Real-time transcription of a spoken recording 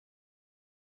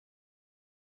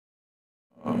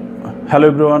Hello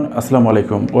everyone, আসসালামু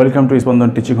আলাইকুম। Welcome to স্পন্দন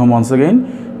টিচিং হোম ওয়ান্স अगेन।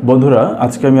 বন্ধুরা,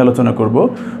 আজকে আমি আলোচনা করব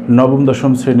নবম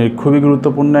দশম শ্রেণীর খুবই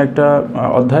গুরুত্বপূর্ণ একটা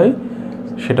অধ্যায়।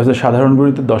 সেটা হচ্ছে সাধারণ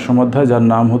গণিতের দশম অধ্যায়, যার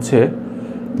নাম হচ্ছে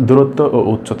দূরত্ব ও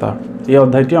উচ্চতা। এই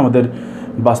অধ্যায়টি আমাদের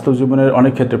বাস্তব জীবনের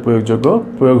অনেক ক্ষেত্রে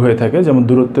প্রয়োগ হয়ে থাকে। যেমন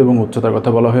দূরত্ব এবং উচ্চতার কথা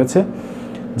বলা হয়েছে।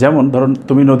 যেমন ধরুন,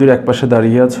 তুমি নদীর এক পাশে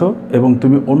দাঁড়িয়ে আছো এবং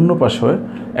তুমি অন্য পাশে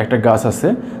একটা গাছ আছে,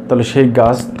 তাহলে সেই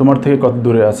গাছ তোমার থেকে কত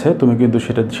দূরে আছে তুমি কিন্তু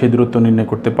সেই দূরত্ব নির্ণয়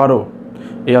করতে পারো।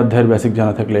 এই অধ্যায়ের বেসিক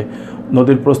জানা থাকলে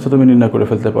নদীর প্রস্থ তুমি নির্ণয় করে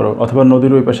ফেলতে পারো। অথবা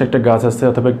নদীর ওই পাশে একটা গাছ আছে,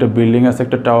 অথবা একটা বিল্ডিং আছে,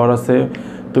 একটা টাওয়ার আছে,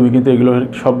 তুমি কিন্তু এগুলোর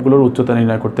সবগুলোর উচ্চতা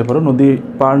নির্ণয় করতে পারো নদী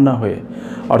পার না হয়ে।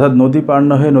 অর্থাৎ নদী পার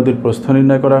না হয়ে নদীর প্রস্থ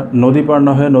নির্ণয় করা, নদী পার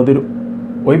না হয়ে নদীর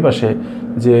ওই পাশে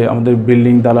যে আমাদের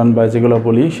বিল্ডিং, দালান বা যেগুলো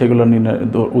বলি সেগুলো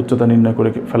উচ্চতা নির্ণয় করে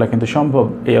ফেলা কিন্তু সম্ভব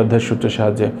এই অধ্যায়ের সূত্রের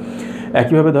সাহায্যে।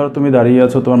 একইভাবে ধরো, তুমি দাঁড়িয়ে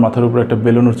আছো, তোমার মাথার উপর একটা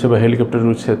বেলুন উঠছে বা হেলিকপ্টার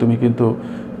উঠছে, তুমি কিন্তু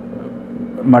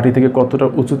মাটি থেকে কতটা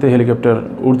উঁচুতে হেলিকপ্টার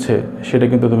উঠছে সেটা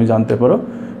কিন্তু তুমি জানতে পারো,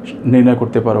 নির্ণয়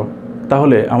করতে পারো।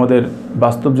 তাহলে আমাদের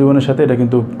বাস্তব জীবনের সাথে এটা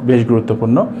কিন্তু বেশ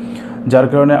গুরুত্বপূর্ণ। যার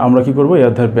কারণে আমরা কি করব, এই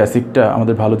অধ্যায়ের বেসিকটা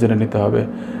আমাদের ভালো জেনে নিতে হবে।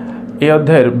 এই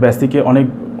অধ্যায়ের বেসিকে অনেক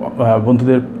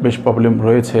বন্ধুদের বেশ প্রবলেম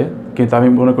রয়েছে, কিন্তু আমি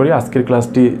মনে করি আজকের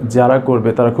ক্লাসটি যারা করবে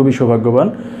তারা খুবই সৌভাগ্যবান।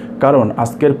 কারণ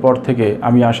আজকের পর থেকে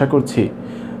আমি আশা করছি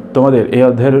তোমাদের এই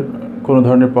অধ্যায়ের কোনো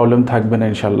ধরনের প্রবলেম থাকবে না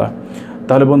ইনশাল্লাহ।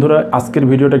 তাহলে বন্ধুরা, আজকের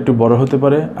ভিডিওটা একটু বড় হতে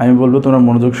পারে, আমি বলবো তোমরা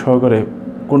মনোযোগ সহকারে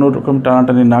কোনো রকম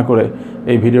টানাটানি না করে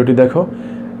এই ভিডিওটি দেখো।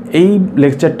 এই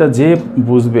লেকচারটা যে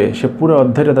বুঝবে সে পুরো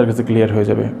অধ্যায়টা তার কাছে ক্লিয়ার হয়ে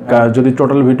যাবে। যদি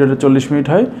টোটাল ভিডিওটা 40 মিনিট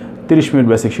হয়, 30 মিনিট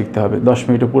বেসিক শিখতে হবে, 10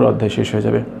 মিনিটে পুরো অধ্যায় শেষ হয়ে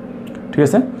যাবে। ঠিক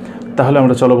আছে? তাহলে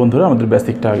আমরা চলো বন্ধুরা, আমাদের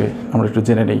বেসিকটা আগে আমরা একটু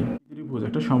জেনে নেই। ত্রিভুজ,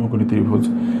 একটা সমকোণী ত্রিভুজ।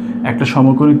 একটা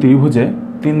সমকোণী ত্রিভুজে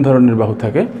 3 ধরনের বাহু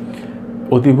থাকে: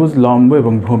 অতিভুজ, লম্ব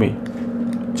এবং ভূমি।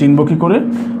 চিনব কী করে?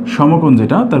 সমকোণ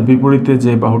যেটা, তার বিপরীতে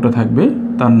যে বাহুটা থাকবে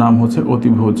তার নাম হচ্ছে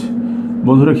অতিভুজ।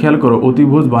 বন্ধুরা খেয়াল করো,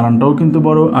 অতিভুজ বানানটাও কিন্তু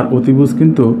বড়, আর অতিভুজ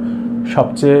কিন্তু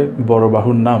সবচেয়ে বড়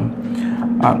বাহুর নাম।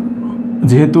 আর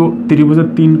যেহেতু ত্রিভুজের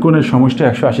 3 কোণের সমষ্টি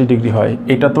 180 ডিগ্রি হয়,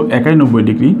 এটা তো একাই 90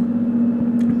 ডিগ্রি,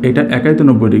 এটা একাই তো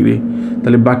 90 ডিগ্রি,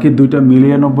 তাহলে বাকি দুইটা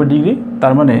মিলিয়ে 90 ডিগ্রি।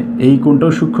 তার মানে এই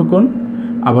কোণটাও সূক্ষ্মকোণ,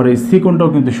 আবার এই সি কোণটাও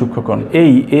কিন্তু সূক্ষ্মকোণ।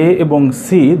 এই এ এবং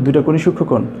সি দুইটা কোণই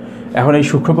সূক্ষ্মকোণ। এখন এই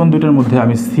সূক্ষ্মকোণ দুইটার মধ্যে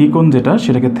আমি সি কোণ যেটা,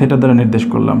 সেটাকে থেটা দ্বারা নির্দেশ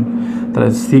করলাম, তাহলে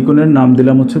সি কোণের নাম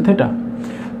দিলাম হচ্ছে থেটা।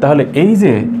 তাহলে এই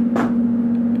যে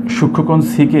সূক্ষ্মকোণ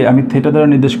সিকে আমি থেটা দ্বারা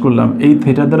নির্দেশ করলাম, এই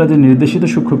থেটা দ্বারা যে নির্দেশিত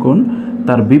সূক্ষ্মকোণ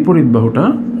তার বিপরীত বাহুটা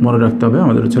মনে রাখতে হবে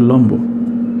আমাদের হচ্ছে লম্ব।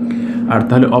 আর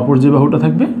তাহলে অপর যে বাহুটা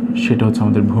থাকবে সেটা হচ্ছে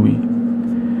আমাদের ভূমি।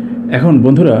 এখন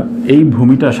বন্ধুরা, এই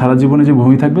ভূমিটা সারা জীবনে যে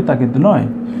ভূমি থাকবে তা কিন্তু নয়,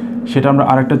 সেটা আমরা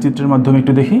আরেকটা চিত্রের মাধ্যমে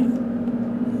একটু দেখি,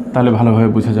 তাহলে ভালোভাবে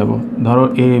বুঝে যাব। ধরো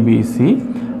এ বি সি,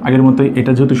 আগের মতোই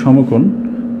এটা যেহেতু সমকোণ,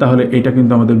 তাহলে এটা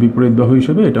কিন্তু আমাদের বিপরীত বাহু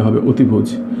হিসেবে এটা হবে অতিভুজ।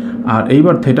 আর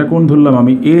এইবার থেটা কোণ ধরলাম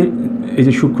আমি, এই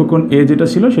যে সূক্ষ্মকোণ এ যেটা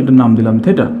ছিল সেটার নাম দিলাম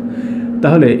থেটা।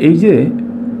 তাহলে এই যে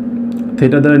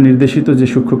থেটা দ্বারা নির্দেশিত যে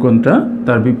সূক্ষ্মকোণটা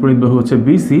তার বিপরীত বাহু হচ্ছে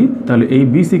বিসি, তাহলে এই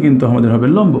বিসি কিন্তু আমাদের হবে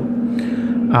লম্ব।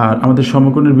 আর আমাদের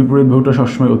সমকোণের বিপরীত বাহুটা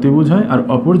সবসময় অতিভুজ হয়, আর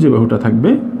অপর যে বাহুটা থাকবে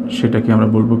সেটাকে আমরা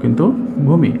বলবো কিন্তু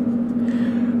ভূমি।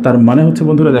 তার মানে হচ্ছে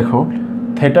বন্ধুরা দেখো,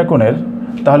 থেটা কোণের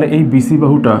তাহলে এই বিসি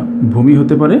বাহুটা ভূমি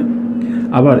হতে পারে,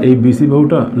 আবার এই বিসি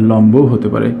বাহুটা লম্বও হতে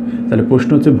পারে। তাহলে প্রশ্ন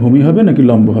হচ্ছে ভূমি হবে নাকি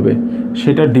লম্ব হবে,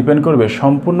 সেটা ডিপেন্ড করবে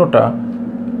সম্পূর্ণটা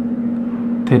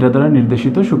থেটা দ্বারা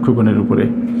নির্দেশিত সূক্ষ্মকোণের উপরে।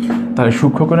 তাহলে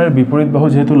সূক্ষ্মকোণের বিপরীত বাহু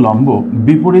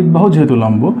যেহেতু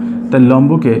লম্ব, তাই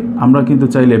লম্বকে আমরা কিন্তু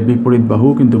চাইলে বিপরীত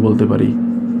বাহুও কিন্তু বলতে পারি,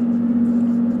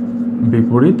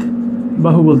 বিপরীত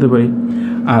বাহু বলতে পারি।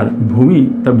 আর ভূমি,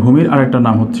 তার ভূমির আরেকটা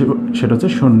নাম হচ্ছে, সেটা হচ্ছে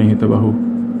সন্নিহিত বাহু,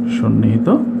 সন্নিহিত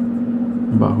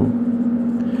বাহু।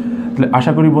 তাহলে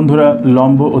আশা করি বন্ধুরা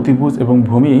লম্ব, অতিভুজ এবং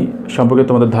ভূমি সম্পর্কে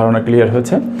তোমাদের ধারণা ক্লিয়ার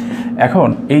হয়েছে। এখন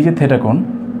এই যে থেটা কোণ,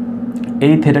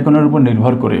 এই থেটা কোণের উপর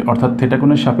নির্ভর করে, অর্থাৎ থেটা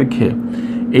কোণের সাপেক্ষে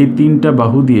এই 3টা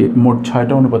বাহু দিয়ে মোট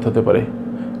 6টা অনুপাত হতে পারে।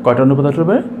 কয়টা অনুপাত হতে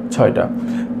পারে? 6টা।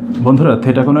 বন্ধুরা,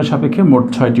 থেটা কোণের সাপেক্ষে মোট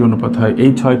 6টি অনুপাত হয়।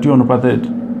 এই 6টি অনুপাতের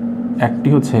একটি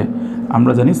হচ্ছে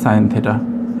আমরা জানি সাইন থেটা।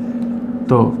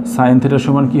 তো সাইন থেটা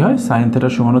সমান কি হয়? সাইন থেটা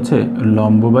সমান হচ্ছে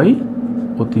লম্ব বাই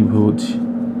অতিভুজ।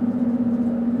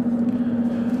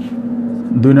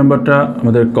 2 নম্বরটা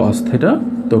আমাদের কস থেটা।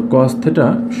 তো কস থেটা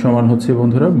সমান হচ্ছে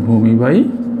বন্ধুরা ভূমি বাই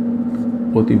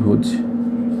অতিভুজ।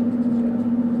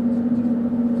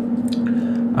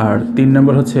 আর 3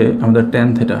 নম্বর হচ্ছে আমাদের ট্যান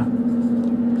থেটা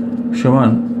সমান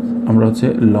আমরা হচ্ছে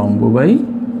লম্ব বাই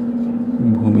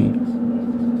ভূমি।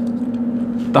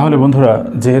 তাহলে বন্ধুরা,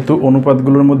 যেহেতু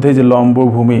অনুপাতগুলোর মধ্যে যে লম্ব,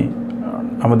 ভূমি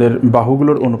আমাদের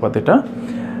বাহুগুলোর অনুপাত এটা,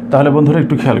 তাহলে বন্ধুরা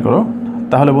একটু খেয়াল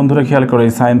করো,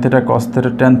 এই sine theta, cos theta,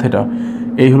 tan theta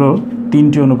এই হলো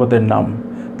 3টি অনুপাতের নাম।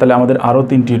 তাহলে আমাদের আরও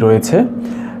 3টি রয়েছে।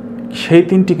 সেই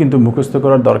 3টি কিন্তু মুখস্থ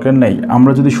করার দরকার নেই।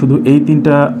 আমরা যদি শুধু এই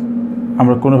 3টা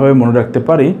আমরা কোনোভাবে মনে রাখতে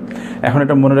পারি, এখন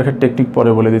এটা মনে রাখার টেকনিক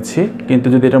পরে বলে দিচ্ছি, কিন্তু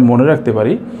যদি এটা মনে রাখতে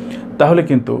পারি তাহলে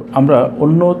কিন্তু আমরা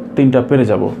অন্য 3টা পেরে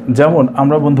যাব। যেমন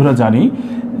আমরা বন্ধুরা জানি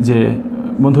যে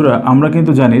আমরা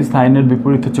কিন্তু জানি সাইনের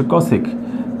বিপরীত হচ্ছে কসেক।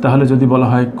 তাহলে যদি বলা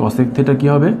হয় কসেক থিটা কী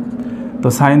হবে, তো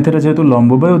সাইন থিটা যেহেতু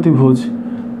লম্ব বাই অতিভুজ,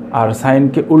 আর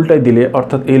সাইনকে উল্টাই দিলে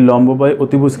অর্থাৎ এই লম্ব বাই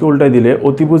অতিভুজকে উল্টাই দিলে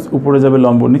অতিভুজ উপরে যাবে,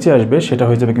 লম্ব নিচে আসবে, সেটা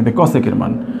হয়ে যাবে কিন্তু কসেকের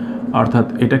মান। অর্থাৎ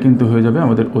এটা কিন্তু হয়ে যাবে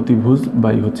আমাদের অতিভুজ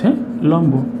বাই হচ্ছে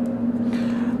লম্ব।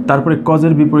 তারপরে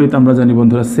কজের বিপরীত আমরা জানি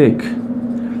বন্ধুরা সেক।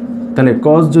 তাহলে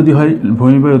কজ যদি হয়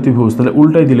ভূমি বাই অতিভুজ, তাহলে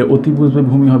উল্টাই দিলে অতিভুজ বাই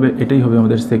ভূমি হবে, এটাই হবে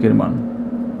আমাদের সেকের মান।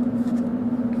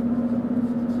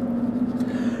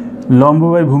 লম্ব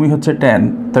বাই ভূমি হচ্ছে ট্যান,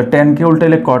 তা ট্যানকে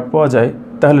উল্টাইলে কট পাওয়া যায়,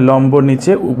 তাহলে লম্ব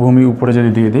নিচে ভূমি উপরে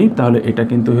যদি দিয়ে দিই তাহলে এটা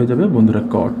কিন্তু হয়ে যাবে বন্ধুরা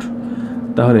কট।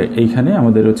 তাহলে এইখানে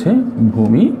আমাদের হচ্ছে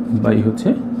ভূমি বাই হচ্ছে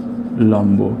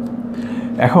লম্ব।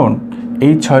 এখন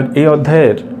এই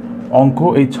অধ্যায়ের অঙ্ক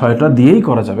এই 6টা দিয়েই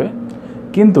করা যাবে,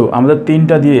 কিন্তু আমাদের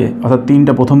 3টা দিয়ে অর্থাৎ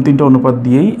প্রথম 3টা অনুপাত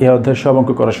দিয়েই এই অধ্যায়ের সব অঙ্ক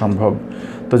করা সম্ভব।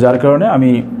 তো যার কারণে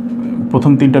আমি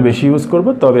প্রথম 3টা বেশি ইউজ করব,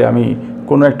 তবে আমি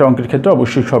কোনো একটা অঙ্কের ক্ষেত্রে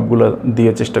অবশ্যই সবগুলো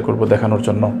দিয়ে চেষ্টা করব দেখানোর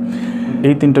জন্য।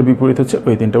 এই 3টার বিপরীত হচ্ছে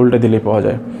ওই 3টা, উল্টা দিলেই পাওয়া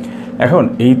যায়। এখন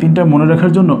এই 3টা মনে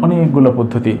রাখার জন্য অনেকগুলো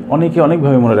পদ্ধতি, অনেকে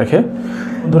অনেকভাবে মনে রাখে।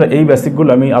 ধরো এই বেসিকগুলো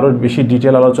আমি আরও বেশি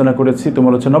ডিটেল আলোচনা করেছি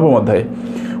তোমার হচ্ছে নবম অধ্যায়ে,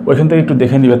 ওইখান থেকে একটু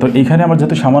দেখে নিবে। তো এইখানে আমার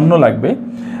যেহেতু সামান্য লাগবে,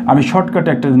 আমি শর্টকাটে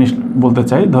একটা জিনিস বলতে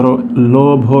চাই। ধরো লো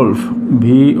ভোল্ভ,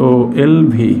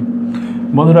 VOLV।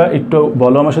 বন্ধুরা একটু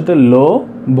বলো আমার সাথে, লো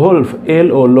ভোল্ভ,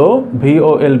 LO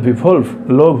VOLV, ভোল্ভ,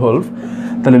 লো ভোল্ভ।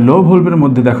 তাহলে লো ভোল্ভের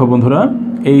মধ্যে দেখো বন্ধুরা,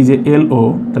 এই যে LO,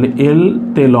 তাহলে L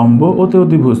তে লম্ব, ও তে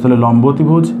অতিভুজ, তাহলে লম্ব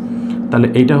অতিভুজ। তাহলে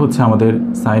এইটা হচ্ছে আমাদের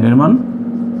সাইনের মান,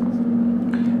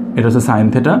 এটা হচ্ছে সাইন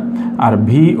থিটা। আর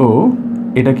VO,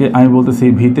 এটাকে আমি বলতেছি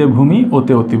ভিতে ভূমি,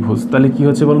 ওতে অতিভুজ, তাহলে কি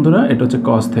হচ্ছে বন্ধুরা, এটা হচ্ছে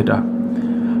কস থিটা।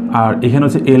 আর এখানে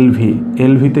হচ্ছে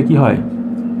LV তে কি হয়,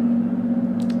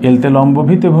 L তে লম্ব,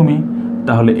 ভিতে ভূমি,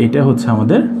 তাহলে এটা হচ্ছে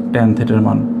আমাদের ট্যান থিটার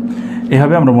মান।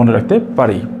 এভাবে আমরা মনে রাখতে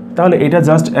পারি। তাহলে এটা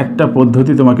জাস্ট একটা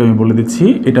পদ্ধতি তোমাকে আমি বলে দিচ্ছি,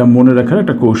 এটা মনে রাখার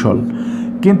একটা কৌশল।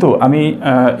 কিন্তু আমি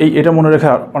এটা মনে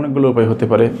রাখার অনেকগুলো উপায় হতে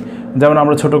পারে। যেমন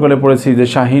আমরা ছোটোকালে পড়েছি যে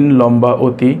শাহীন লম্বা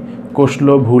অতি,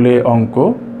 কষলো ভুলে অঙ্ক,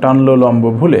 টানলো লম্ব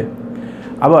ভুলে।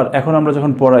 আবার এখন আমরা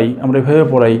যখন পড়াই, আমরা এভাবে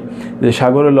পড়াই যে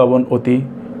সাগরে লবণ অতি,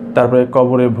 তারপরে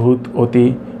কবরে ভূত অতি,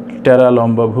 টেরা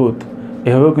লম্বা ভূত।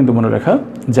 এভাবেও কিন্তু মনে রাখা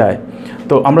যায়।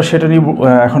 তো আমরা সেটা নিয়ে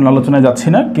এখন আলোচনায় যাচ্ছি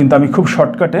না, কিন্তু আমি খুব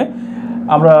শর্টকাটে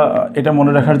আমরা এটা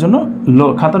মনে রাখার জন্য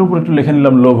খাতার উপর একটু লিখে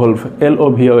নিলাম লো ভোল্ভ,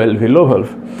 LOVOLV, লো ভোল্ভ।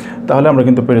 তাহলে আমরা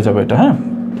কিন্তু পেরে যাবো এটা। হ্যাঁ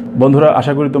বন্ধুরা,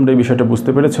 আশা করি তোমরা এই বিষয়টা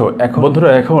বুঝতে পেরেছো।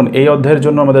 এখন এই অধ্যায়ের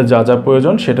জন্য আমাদের যা যা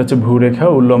প্রয়োজন সেটা হচ্ছে ভূরেখা,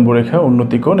 উল্লম্ব রেখা,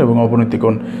 উন্নতিকোণ এবং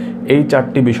অবনতিকোণ। এই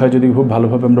 4টি বিষয় যদি খুব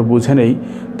ভালোভাবে আমরা বুঝে নেই,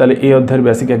 তাহলে এই অধ্যায়ের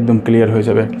বেসিক একদম ক্লিয়ার হয়ে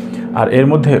যাবে। আর এর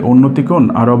মধ্যে উন্নতিকোণ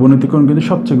আর অবনতিকোণ কিন্তু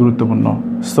সবচেয়ে গুরুত্বপূর্ণ।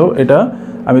 সো এটা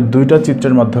আমি 2টা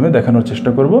চিত্রের মাধ্যমে দেখানোর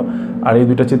চেষ্টা করব। আর এই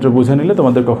 2টা চিত্র বুঝে নিলে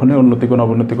তোমাদের কখনোই উন্নতিকোণ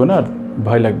অবনতিকোণে আর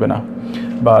ভয় লাগবে না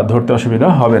বা ধরতে অসুবিধা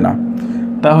হবে না।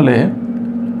 তাহলে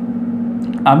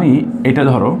আমি এটা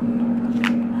ধরো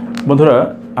বন্ধুরা,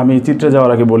 আমি চিত্রে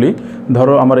যাওয়ার আগে বলি,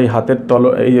 ধরো আমার এই হাতের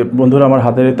বন্ধুরা আমার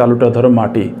হাতের এই তালুটা ধরো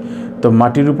মাটি, তো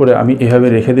মাটির উপরে আমি এভাবে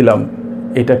রেখে দিলাম,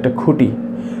 এটা একটা খুঁটি।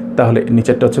 তাহলে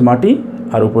নিচেরটা হচ্ছে মাটি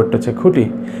আর উপরটা হচ্ছে খুঁটি।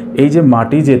 এই যে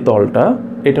মাটি যে তলটা,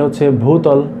 এটা হচ্ছে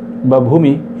ভূতল বা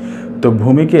ভূমি। তো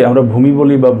ভূমিকে আমরা ভূমি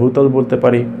বলি বা ভূতল বলতে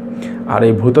পারি। আর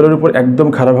এই ভূতলের উপর একদম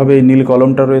খাড়াভাবে এই নীল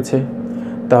কলমটা রয়েছে,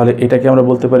 তাহলে এটাকে আমরা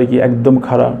বলতে পারি কি একদম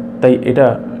খাড়া, তাই এটা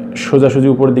সোজাসুজি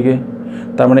উপরের দিকে,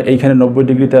 তার মানে এইখানে 90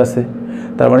 ডিগ্রিতে আছে,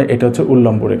 তার মানে এটা হচ্ছে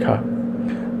উল্লম্ব রেখা।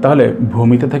 তাহলে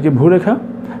ভূমিতে থাকে ভূরেখা,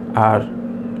 আর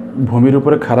ভূমির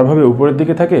উপরে খাড়াভাবে উপরের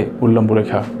দিকে থাকে উল্লম্ব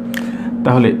রেখা।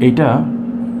 তাহলে এইটা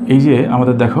এই যে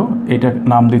আমাদের দেখো, এটা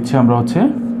নাম দিচ্ছে আমরা হচ্ছে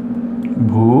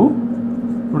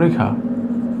ভূরেখা।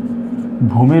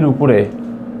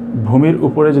 ভূমির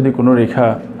উপরে যদি কোনো রেখা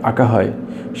আঁকা হয়,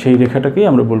 সেই রেখাটাকেই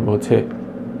আমরা বলবো হচ্ছে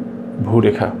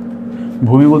ভূরেখা।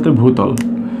 ভূমি বলতে ভূতল,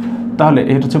 তাহলে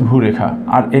এটা হচ্ছে ভূরেখা।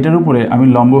 আর এটার উপরে আমি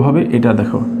লম্বভাবে এটা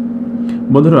দেখো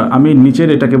বন্ধুরা, আমি নিচের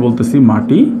এটাকে বলতেছি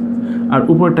মাটি, আর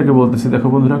উপরটাকে বলতেছি দেখো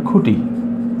বন্ধুরা খুঁটি।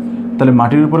 তাহলে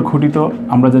মাটির উপর খুঁটি তো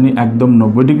আমরা জানি একদম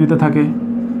 90 ডিগ্রিতে থাকে।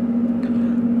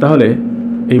 তাহলে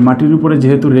এই মাটির উপরে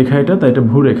যেহেতু রেখা এটা, তাই এটা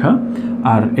ভূরেখা।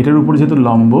 আর এটার উপরে যেহেতু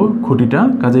লম্ব খুঁটিটা,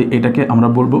 কাজে এটাকে আমরা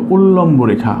বলবো উল্লম্ব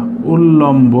রেখা।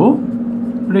 উল্লম্ব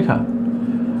রেখা।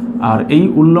 আর এই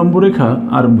উল্লম্ব রেখা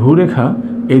আর ভূরেখা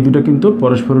এই দুটো কিন্তু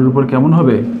পরস্পরের উপর কেমন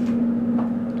হবে,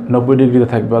 90 ডিগ্রিতে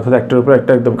থাকবে, অর্থাৎ একটার উপর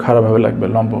একটা একদম খারাপভাবে লাগবে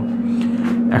লম্ব।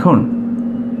 এখন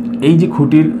এই যে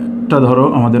খুঁটির টা ধরো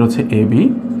আমাদের হচ্ছে এ বি,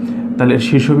 তাহলে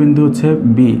শীর্ষবিন্দু হচ্ছে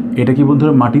বি। এটা কি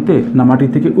বন্ধুরা মাটিতে না মাটি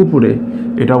থেকে উপরে?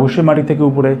 এটা অবশ্যই মাটি থেকে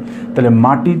উপরে। তাহলে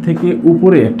মাটি থেকে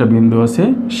উপরে একটা বিন্দু আছে,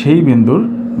 সেই বিন্দুর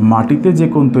মাটিতে যে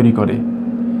কোণ তৈরি করে,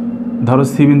 ধরো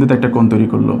সি বিন্দুতে একটা কোণ তৈরি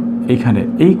করলো, এইখানে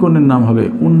এই কোণের নাম হবে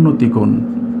উন্নতি কোণ।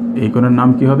 এই কোণের নাম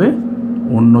কি হবে?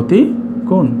 উন্নতি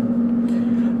কোণ।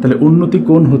 তাহলে উন্নতি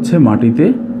কোণ হচ্ছে মাটিতে,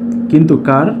 কিন্তু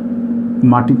কার?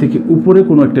 মাটি থেকে উপরে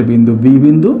কোনো একটা বিন্দু, বি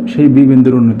বিন্দু, সেই বি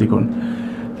বিন্দুর উন্নতি কোণ।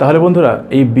 তাহলে বন্ধুরা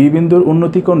এই বি বিন্দুর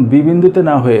উন্নতি কোণ বি বিন্দুতে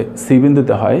না হয়ে সি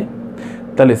বিন্দুতে হয়।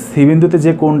 তাহলে সি বিন্দুতে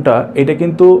যে কোণটা, এটা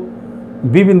কিন্তু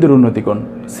বি বিন্দুর উন্নতি কোণ,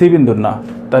 সি বিন্দুর না।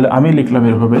 তাহলে আমি লিখলাম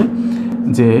এভাবে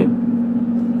যে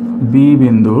বি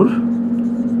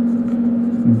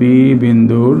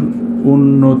বিন্দুর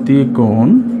উন্নতি কোণ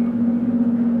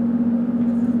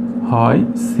হয়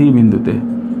সি বিন্দুতে।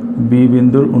 বি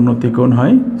বিন্দুর উন্নতি কোণ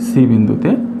হয় সি বিন্দুতে।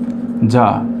 যা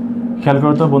খেয়াল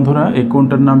করো তো বন্ধুরা, এই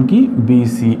কোণটার নাম কি?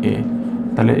 বিসিএ।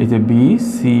 তাহলে এই যে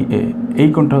বিসিএ, এই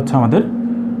কোণটা হচ্ছে আমাদের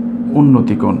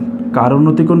উন্নতি কোণ। কার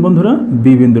উন্নতি কোণ বন্ধুরা?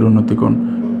 বি বিন্দুর উন্নতি কোণ।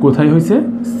 কোথায় হয়েছে?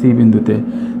 সি বিন্দুতে।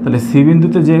 তাহলে সি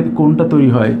বিন্দুতে যে কোণটা তৈরি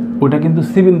হয়, ওটা কিন্তু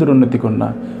সি বিন্দুর উন্নতি কোণ না,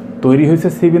 তৈরি হয়েছে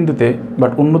সি বিন্দুতে,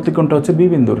 বাট উন্নতি কোণটা হচ্ছে বি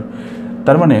বিন্দুর।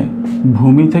 তার মানে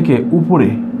ভূমি থেকে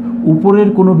উপরের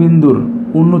কোনো বিন্দুর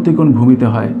উন্নতি কোণ ভূমিতে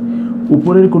হয়,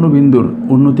 উপরের কোনো বিন্দুর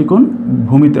উন্নতি কোণ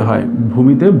ভূমিতে হয়,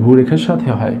 ভূমিতে ভূরেখার সাথে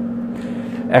হয়।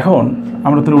 এখন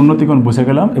আমরা তাহলে উন্নতি কোণ বুঝে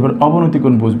গেলাম, এবার অবনতি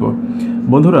কোণ বুঝবো।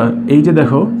 বন্ধুরা এই যে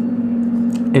দেখো,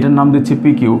 এটার নাম দিচ্ছি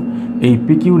পিকিউ। এই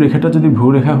পিকিউ রেখাটা যদি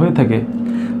ভূরেখা হয়ে থাকে,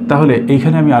 তাহলে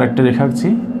এইখানে আমি আরেকটা রেখা আঁকছি,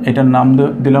 এটার নাম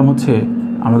দিলাম হচ্ছে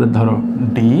আমাদের ধরো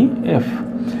ডিএফ।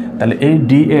 তাহলে এই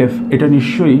ডিএফ এটা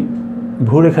নিশ্চয়ই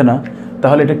ভূরেখা না,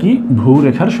 তাহলে এটা কি?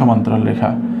 ভূরেখার সমান্তরাল রেখা।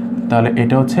 তাহলে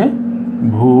এটা হচ্ছে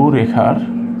ভূরেখার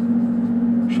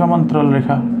সমান্তরাল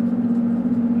রেখা।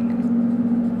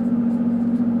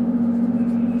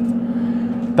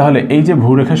 তাহলে এই যে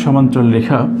ভূরেখার সমান্তরাল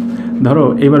রেখা, ধরো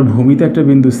এবার ভূমিতে একটা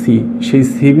বিন্দু সি, সেই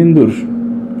সি বিন্দুর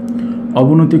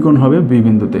অবনতি কোণ হবে বি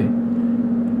বিন্দুতে।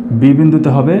 বি বিন্দুতে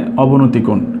হবে অবনতি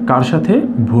কোণ কার সাথে?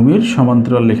 ভূমির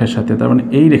সমান্তরাল রেখার সাথে, তার মানে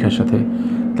এই রেখার সাথে।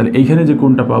 তাহলে এইখানে যে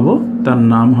কোণটা পাবো তার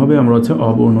নাম হবে আমরা হচ্ছে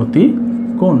অবনতি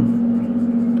কোণ।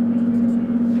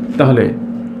 তাহলে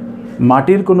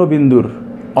মাটির কোনো বিন্দুর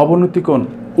অবনতি কোণ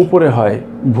উপরে হয়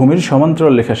ভূমির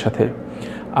সমান্তরাল রেখার সাথে,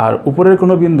 আর উপরের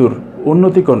কোনো বিন্দুর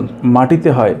উন্নতি কোণ মাটিতে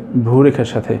হয় ভূরেখার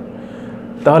সাথে।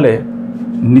 তাহলে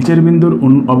নিচের বিন্দুর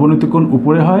অবনতি কোণ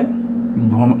উপরে হয়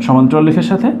সমান্তরাল রেখার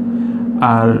সাথে,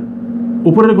 আর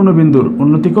উপরের কোনো বিন্দুর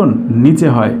উন্নতি কোণ নিচে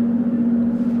হয়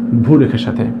ভূরেখার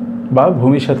সাথে, বা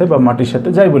ভূমির সাথে, বা মাটির সাথে,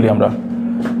 যাই বলি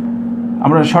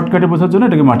আমরা শর্টকাটে বোঝার জন্য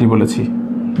এটাকে মাটি বলেছি,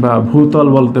 বা ভূতল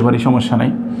বলতে পারি, সমস্যা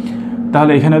নাই।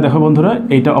 তাহলে এখানে দেখো বন্ধুরা,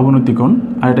 এইটা অবনতি কোণ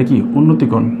আর এটা কি? উন্নতি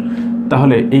কোণ।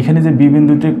 তাহলে এইখানে যে বি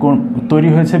বিন্দুতে কোণ তৈরি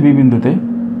হয়েছে বি বিন্দুতে,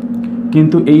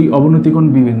 কিন্তু এই অবনতি কোণ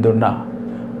বি বিন্দুর না,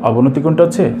 অবনতি কোণটা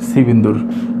হচ্ছে সি বিন্দুর।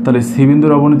 তাহলে সি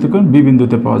বিন্দুর অবনতি কোণ বি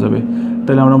বিন্দুতে পাওয়া যাবে।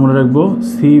 তাহলে আমরা মনে রাখবো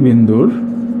সি বিন্দুর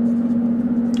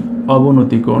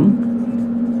অবনতি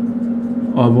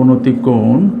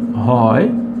কোণ হয়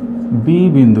বি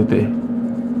বিন্দুতে,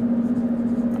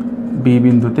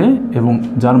 এবং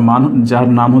যার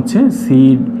নাম হচ্ছে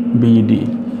সিবিডি।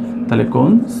 তাহলে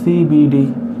কোণ সিবিডি।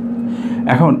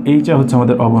 এখন এইটা হচ্ছে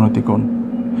আমাদের অবনতি কোণ।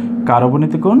 কার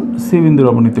অবনতি কোণ? সি বিন্দুর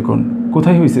অবনতি কোণ।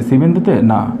 কোথায় হয়েছে? সি বিন্দুতে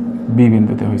না, বি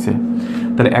বিন্দুতে হয়েছে।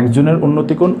 তাহলে একজনের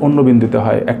উন্নতি কোণ অন্য বিন্দুতে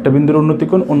হয়, একটা বিন্দুর উন্নতি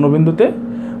কোণ অন্য বিন্দুতে,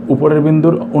 উপরের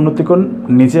বিন্দুর উন্নতি কোণ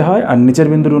নিচে হয়, আর নিচের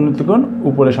বিন্দুর উন্নতি কোণ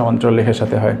উপরে সমান্তরাল রেখার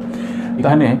সাথে হয়।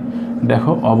 এখানে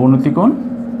দেখো অবনতি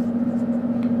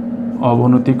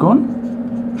কোণ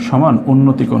সমান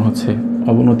উন্নতি কোণ হচ্ছে,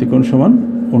 অবনতি কোণ সমান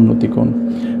উন্নতি কোণ।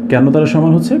 কেন তারা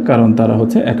সমান হচ্ছে? কারণ তারা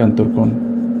হচ্ছে একান্তর কোণ।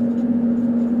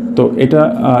 তো এটা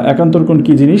একান্তর কোণ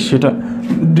কী জিনিস সেটা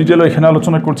ডিটেলে এখানে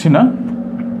আলোচনা করছি না।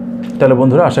 তাহলে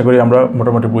বন্ধুরা আশা করি আমরা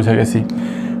মোটামুটি বুঝে গেছি।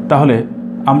 তাহলে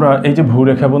আমরা এই যে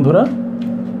ভূরেখা বন্ধুরা,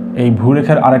 এই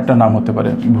ভূরেখার আরেকটা নাম হতে পারে,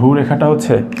 ভূরেখাটা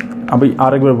হচ্ছে, আমি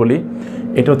আরেকবার বলি,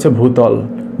 এটা হচ্ছে ভূতল।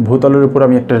 ভূতলের উপর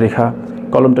আমি একটা রেখা,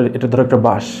 কলমটা, এটা ধরো একটা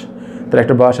বাঁশ, তাহলে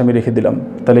একটা বাঁশ আমি রেখে দিলাম,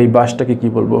 তাহলে এই বাঁশটাকে কি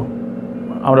বলবো?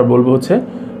 আমরা বলবো হচ্ছে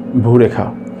ভূরেখা।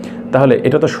 তাহলে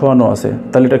এটা তো শোয়ানো আছে,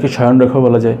 তাহলে এটাকে শয়নরেখা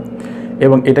বলা যায়।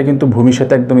 এবং এটা কিন্তু ভূমির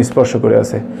সাথে একদম স্পর্শ করে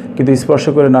আছে, কিন্তু স্পর্শ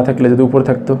করে না থাকলে যদি উপরে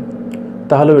থাকতো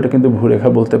তাহলেও এটা কিন্তু ভূরেখা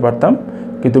বলতে পারতাম,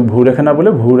 কিন্তু ভূরেখা না বলে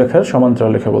ভূরেখার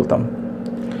সমান্তরাল রেখা বলতাম।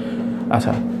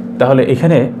 আচ্ছা, তাহলে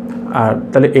এখানে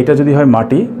তাহলে এটা যদি হয়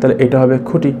মাটি, তাহলে এটা হবে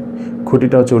খুঁটি,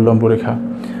 খুঁটিটা হচ্ছে উল্লম্ব রেখা।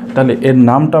 তাহলে এর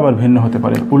নামটা আবার ভিন্ন হতে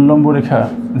পারে। উল্লম্ব রেখা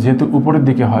যেহেতু উপরের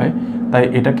দিকে হয়, তাই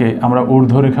এটাকে আমরা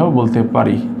ঊর্ধ্বরেখাও বলতে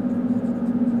পারি,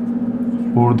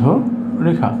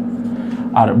 ঊর্ধ্বরেখা।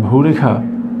 আর ভূরেখা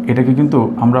এটাকে কিন্তু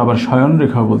আমরা আবার শয়ন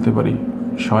রেখাও বলতে পারি,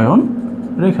 শয়ন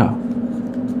রেখা।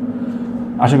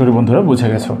 আশা করি বন্ধুরা বুঝে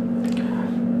গেছো।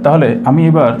 তাহলে আমি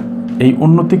এবার এই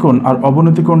উন্নতিকোণ আর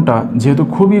অবনতিকোণটা যেহেতু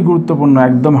খুবই গুরুত্বপূর্ণ,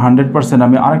 একদম 100%,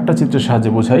 আমি আরেকটা চিত্রের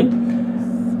সাহায্যে বোঝাই।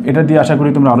 এটা দিয়ে আশা করি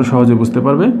তোমরা আরও সহজে বুঝতে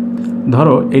পারবে।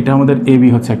 ধরো এটা আমাদের এবি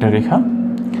হচ্ছে একটা রেখা।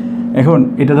 এখন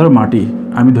এটা ধরো মাটি,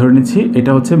 আমি ধরে নিচ্ছি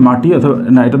এটা হচ্ছে মাটি, অথবা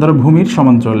না, এটা ধরো ভূমির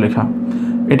সমান্তরাল রেখা।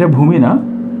 এটা ভূমি না,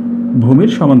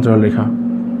 ভূমির সমান্তরাল রেখা।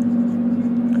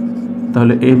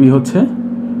 তাহলে এবি হচ্ছে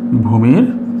ভূমির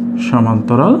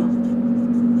সমান্তরাল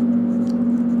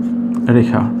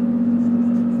রেখা।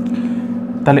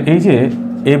 তাহলে এই যে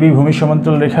এবি ভূমির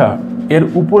সমান্তরাল রেখা, এর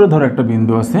উপরে ধরো একটা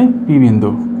বিন্দু আছে পি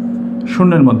বিন্দু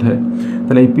শূন্যের মধ্যে।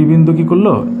 তাহলে এই পি বিন্দু কী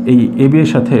করলো, এই এবি এর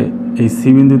সাথে এই সি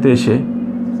বিন্দুতে এসে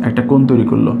একটা কোণ তৈরি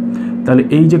করলো। তাহলে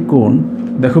এই যে কোণ,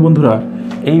 দেখো বন্ধুরা,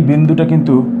 এই বিন্দুটা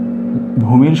কিন্তু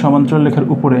ভূমির সমান্তরাল রেখার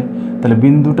উপরে। তাহলে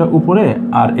বিন্দুটা উপরে,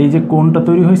 আর এই যে কোণটা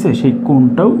তৈরি হয়েছে সেই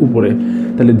কোণটাও উপরে।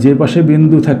 তাহলে যে পাশে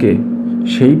বিন্দু থাকে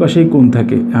সেই পাশেই কোণ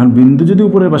থাকে। এখন বিন্দু যদি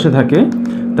উপরের পাশে থাকে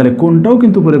তাহলে কোণটাও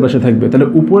কিন্তু উপরের পাশে থাকবে। তাহলে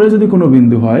উপরে যদি কোনো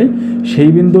বিন্দু হয় সেই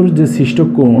বিন্দুর যে সৃষ্ট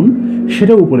কোণ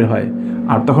সেটাও উপরে হয়।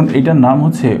 আর তখন এটার নাম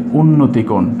হচ্ছে উন্নতি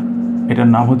কোণ। এটার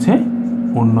নাম হচ্ছে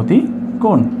উন্নতি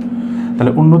কোণ।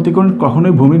 তাহলে উন্নতি কোণ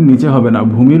কখনোই ভূমির নিচে হবে না,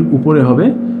 ভূমির উপরে হবে,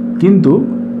 কিন্তু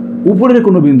উপরের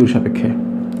কোনো বিন্দুর সাপেক্ষে।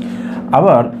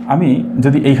 আবার আমি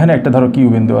যদি এইখানে একটা ধরো কিউ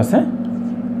বিন্দু আছে,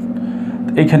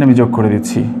 এইখানে আমি যোগ করে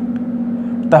দিচ্ছি।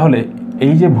 তাহলে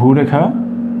এই যে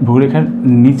ভূরেখার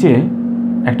নিচে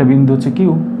একটা বিন্দু হচ্ছে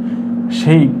কিউ,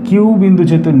 সেই কিউ বিন্দু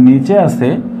যেহেতু নিচে আছে,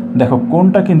 দেখো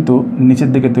কোণটা কিন্তু নিচের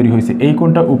দিকে তৈরি হয়েছে। এই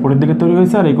কোণটা উপরের দিকে তৈরি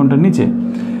হয়েছে আর এই কোণটা নিচে।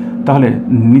 তাহলে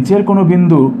নিচের কোনো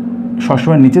বিন্দু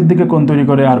সবসময় নিচের দিকে কোণ তৈরি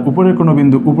করে, আর উপরের কোনো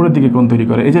বিন্দু উপরের দিকে কোণ তৈরি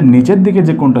করে। এই যে নিচের দিকে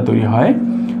যে কোণটা তৈরি হয়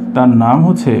তার নাম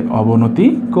হচ্ছে অবনতি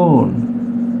কোণ।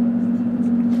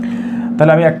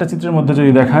 তাহলে আমি একটা চিত্রের মধ্যে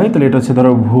যদি দেখাই, তাহলে এটা হচ্ছে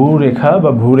ধরো ভূরেখা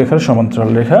বা ভূরেখার সমান্তরাল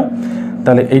রেখা।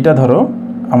 তাহলে এইটা ধরো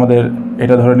আমাদের,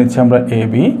 এটা ধরে নিচ্ছি আমরা এ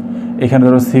বি। এখানে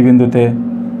ধরো সি বিন্দুতে,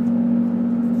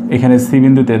 এখানে সি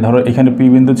বিন্দুতে ধরো এখানে পি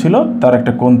বিন্দু ছিল, তার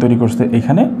একটা কোণ তৈরি করছে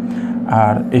এখানে।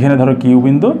 আর এখানে ধরো কিউ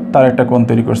বিন্দু, তার একটা কোণ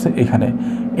তৈরি করছে এখানে।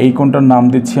 এই কোণটার নাম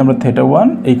দিচ্ছি আমরা θ1,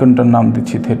 এই কোণটার নাম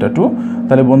দিচ্ছি θ2।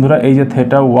 তাহলে বন্ধুরা এই যে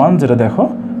θ1 যেটা দেখো,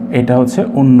 এটা হচ্ছে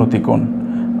উন্নতি কোণ।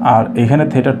 আর এখানে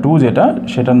θ2 যেটা,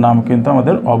 সেটার নাম কিন্তু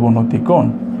আমাদের অবনতি কোণ।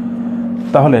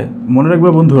 তাহলে মনে রাখবে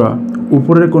বন্ধুরা,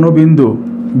 উপরের কোনো বিন্দু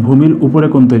ভূমির উপরে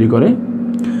কোণ তৈরি করে,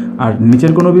 আর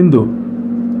নিচের কোনো বিন্দু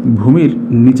ভূমির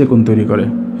নিচে কোণ তৈরি করে।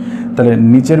 তাহলে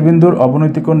নিচের বিন্দুর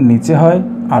অবনতি কোণ নিচে হয়,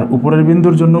 আর উপরের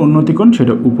বিন্দুর জন্য উন্নতি কোণ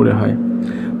সেটা উপরে হয়।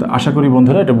 তো আশা করি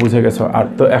বন্ধুরা এটা বুঝে গেছো। আর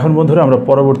তো এখন বন্ধুরা আমরা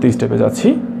পরবর্তী স্টেপে যাচ্ছি,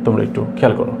 তোমরা একটু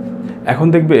খেয়াল করো। এখন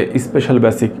দেখবে স্পেশাল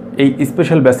বেসিক। এই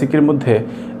স্পেশাল বেসিকের মধ্যে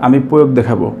আমি প্রয়োগ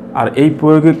দেখাবো, আর এই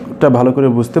প্রয়োগটা ভালো করে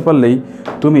বুঝতে পারলেই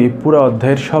তুমি পুরো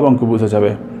অধ্যায়ের সব অঙ্ক বুঝে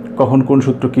যাবে, কখন কোন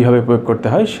সূত্র কীভাবে প্রয়োগ করতে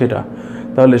হয় সেটা।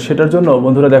 তাহলে সেটার জন্য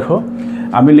বন্ধুরা দেখো,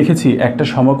 আমি লিখেছি একটা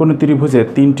সমকোণী ত্রিভুজে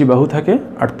 3টি বাহু থাকে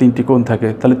আর 3টি কোণ থাকে।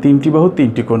 তাহলে 3টি বাহু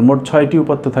 3টি কোণ, মোট 6টি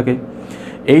উপাত্ত থাকে।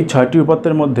 এই 6টি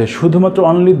উপাত্তের মধ্যে শুধুমাত্র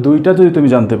অনলি 2টা যদি তুমি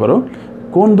জানতে পারো,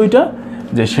 কোন 2টা,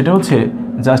 যে সেটা হচ্ছে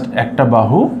জাস্ট একটা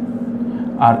বাহু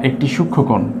আর একটি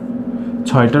সূক্ষ্মকোণ।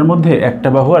 6টার মধ্যে একটা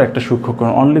বাহু আর একটা সূক্ষ্মকোণ,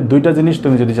 অনলি 2টা জিনিস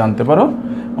তুমি যদি জানতে পারো,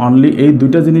 অনলি এই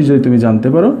 2টা জিনিস যদি তুমি জানতে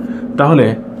পারো, তাহলে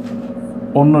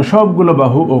অন্য সবগুলো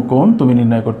বাহু ও কোণ তুমি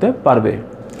নির্ণয় করতে পারবে।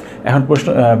 এখন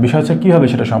বিষয় হচ্ছে কীভাবে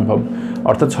সেটা সম্ভব।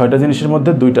 অর্থাৎ 6টা জিনিসের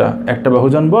মধ্যে 2টা, একটা বাহু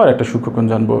জানবো আর একটা সূক্ষ্মকোণ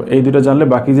জানবো। এই 2টা জানলে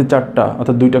বাকি যে 4টা,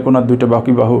 অর্থাৎ 2টা কোণ আর 2টা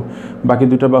বাকি বাহু, বাকি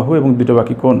 2টা বাহু এবং 2টা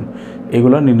বাকি কোণ,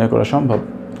 এগুলো নির্ণয় করা সম্ভব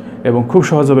এবং খুব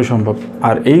সহজভাবে সম্ভব।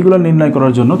 আর এইগুলো নির্ণয়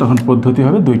করার জন্য তখন পদ্ধতি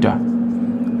হবে 2টা।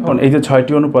 এখন এই যে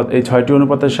 6টি অনুপাত, এই 6টি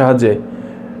অনুপাতের সাহায্যে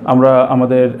আমরা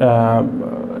আমাদের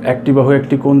একটি বাহু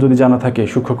একটি কোণ যদি জানা থাকে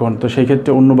সূক্ষ্মকোণ, তো সেই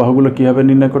ক্ষেত্রে অন্য বাহুগুলো কীভাবে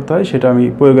নির্ণয় করতে হয় সেটা আমি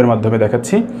প্রয়োগের মাধ্যমে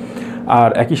দেখাচ্ছি। আর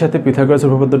একই সাথে পিথাগোরাসের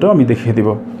উপপাদ্যটাও আমি দেখিয়ে দিব।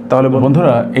 তাহলে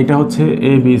বন্ধুরা এটা হচ্ছে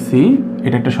এ বি সি,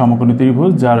 এটা একটা সমকোণী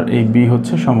ত্রিভুজ যার এই বি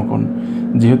হচ্ছে সমকোণ।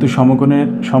 যেহেতু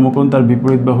সমকোণ তার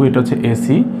বিপরীত বাহু এটা হচ্ছে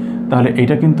এসি, তাহলে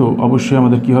এটা কিন্তু অবশ্যই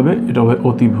আমাদের কী হবে, এটা হবে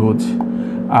অতিভুজ।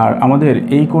 আর আমাদের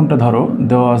এই কোণটা ধরো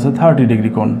দেওয়া আছে 30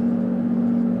 ডিগ্রি কোণ।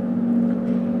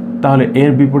 তাহলে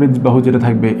এর বিপরীত বাহু যেটা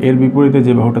থাকবে, এর বিপরীতে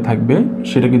যে বাহুটা থাকবে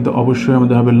সেটা কিন্তু অবশ্যই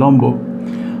আমাদের হবে লম্ব।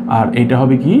 আর এটা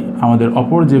হবে কি, আমাদের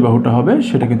অপর যে বাহুটা হবে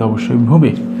সেটা কিন্তু অবশ্যই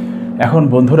ভূমি। এখন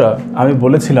বন্ধুরা আমি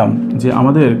বলেছিলাম যে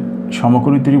আমাদের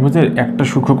সমকোণী ত্রিভুজের একটা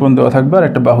সূক্ষ্মকোণ দেওয়া থাকবে আর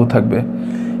একটা বাহু থাকবে।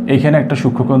 এইখানে একটা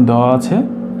সূক্ষ্মকোণ দেওয়া আছে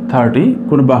 30,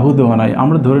 কোনো বাহু দেওয়া নাই।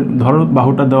 আমরা ধরো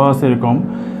বাহুটা দেওয়া আছে এরকম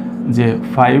যে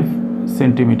 5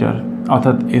 সেন্টিমিটার,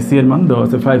 অর্থাৎ এসি এর মান দেওয়া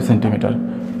আছে 5 সেন্টিমিটার।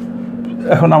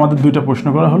 এখন আমাদের 2টা প্রশ্ন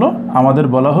করা হলো, আমাদের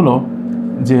বলা হলো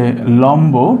যে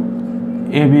লম্ব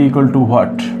A B equal to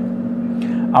what,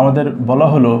 আমাদের বলা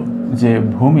হলো যে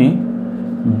ভূমি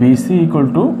বিসি ইকুয়াল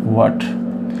টু হোয়াট।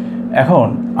 এখন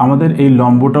আমাদের এই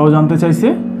লম্বটাও জানতে চাইছে,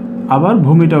 আবার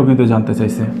ভূমিটাও কিন্তু জানতে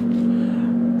চাইছে।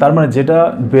 তার মানে যেটা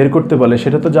বের করতে বলে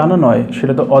সেটা তো জানা নয়,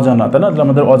 সেটা তো অজানা, তাই না?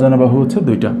 আমাদের অজানা বাহু হচ্ছে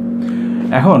দুইটা।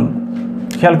 এখন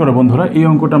খেয়াল করো বন্ধুরা, এই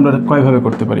অঙ্কটা আমরা কয়ভাবে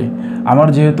করতে পারি। আমার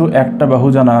যেহেতু একটা বাহু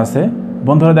জানা আছে,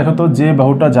 বন্ধুরা দেখো তো যে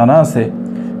বাহুটা জানা আছে,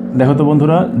 দেখো তো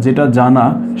বন্ধুরা যেটা জানা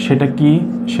সেটা কি,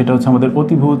 সেটা হচ্ছে আমাদের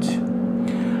অতিভুজ।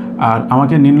 আর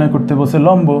আমাকে নির্ণয় করতে বলছে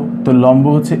লম্ব, তো লম্ব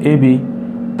হচ্ছে এ বি।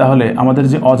 তাহলে আমাদের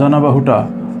যে অজানা বাহুটা,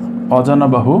 অজানা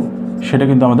বাহু, সেটা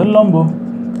কিন্তু আমাদের লম্ব।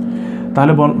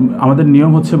 তাহলে আমাদের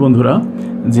নিয়ম হচ্ছে বন্ধুরা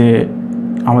যে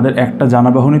আমাদের একটা জানা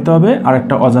বাহু নিতে হবে আর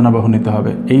একটা অজানা বাহু নিতে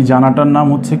হবে। এই জানাটার নাম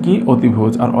হচ্ছে কি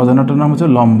অতিভুজ, আর অজানাটার নাম হচ্ছে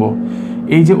লম্ব।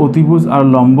 এই যে অতিভুজ আর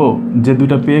লম্ব যে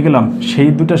দুইটা পেয়ে গেলাম, সেই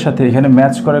দুটার সাথে এখানে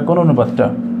ম্যাচ করে কোন অনুপাতটা,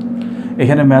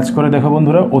 এখানে ম্যাচ করে দেখো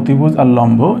বন্ধুরা অতিভুজ আর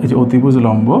লম্ব, এই যে অতিভুজ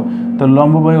লম্ব, তো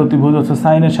লম্ব বাই অতিভুজ হচ্ছে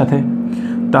সাইনের সাথে।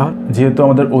 তাহলে যেহেতু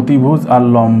আমাদের অতিভুজ আর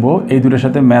লম্ব এই দুটোর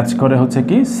সাথে ম্যাচ করে হচ্ছে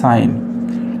কি সাইন,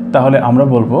 তাহলে আমরা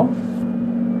বলবো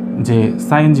যে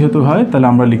সাইন যেহেতু হয় তাহলে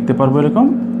আমরা লিখতে পারবো এরকম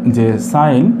যে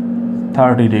সাইন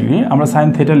 30 ডিগ্রি। আমরা সাইন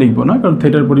থিটা লিখবো না, কারণ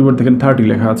থিটার পরিবর্তে এখানে 30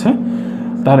 লেখা আছে।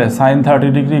 তাহলে সাইন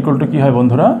 30 ডিগ্রি ইকুয়াল টু কী হয়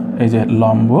বন্ধুরা, এই যে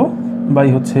লম্ব বাই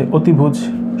হচ্ছে অতিভুজ,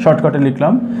 শর্টকাটে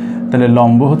লিখলাম। তাহলে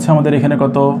লম্ব হচ্ছে আমাদের এখানে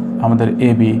কত, আমাদের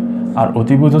এ বি, আর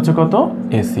অতিভুজ হচ্ছে কত,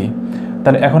 এসি।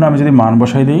 তাহলে এখন আমি যদি মান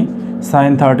বসাই দিই,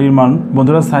 সাইন 30-র মান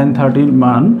বন্ধুরা, সাইন 30-র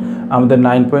মান আমাদের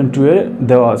 9.2 এ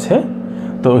দেওয়া আছে,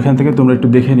 তো ওইখান থেকে তোমরা একটু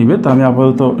দেখে নিবে। তো আমি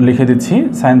আপাতত লিখে দিচ্ছি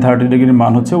সাইন 30 ডিগ্রির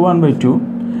মান হচ্ছে 1/2।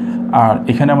 আর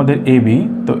এখানে আমাদের এ বি,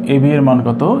 তো এ বি এর মান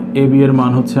কত, এ বি এর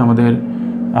মান হচ্ছে আমাদের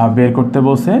বের করতে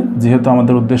বলছে, যেহেতু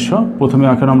আমাদের উদ্দেশ্য প্রথমে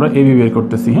এখন আমরা এ বি বের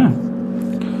করতেছি। হ্যাঁ,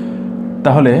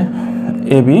 তাহলে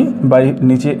এ বি বাই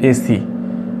নিচে এসি,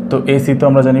 তো এসি তো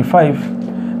আমরা জানি 5,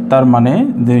 তার মানে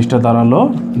জিনিসটা দাঁড়ালো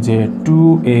যে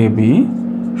 2ab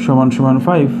সমান সমান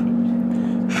 5।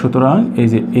 সুতরাং এই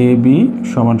যে এ বি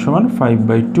সমান সমান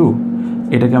 5/2,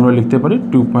 এটাকে আমরা লিখতে পারি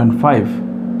 2.5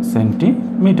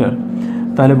 সেন্টিমিটার।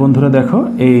 তাহলে বন্ধুরা দেখো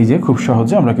এই যে খুব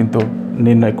সহজে আমরা কিন্তু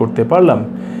নির্ণয় করতে পারলাম।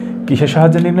 কিসের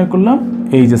সাহায্যে নির্ণয় করলাম,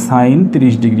 এই যে সাইন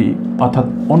 30 ডিগ্রি অর্থাৎ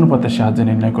অনুপাতের সাহায্যে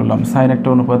নির্ণয় করলাম। সাইন একটা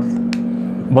অনুপাত।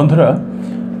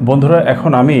 বন্ধুরা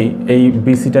এখন আমি এই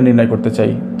বিসিটা নির্ণয় করতে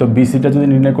চাই। তো বিসিটা যদি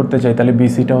নির্ণয় করতে চাই তাহলে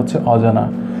বিসিটা হচ্ছে অজানা,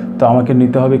 তো আমাকে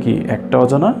নিতে হবে কি, একটা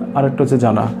অজানা আর একটা হচ্ছে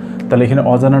জানা। তাহলে এখানে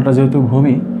অজানাটা যেহেতু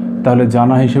ভূমি, তাহলে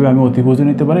জানা হিসেবে আমি অতিভুজ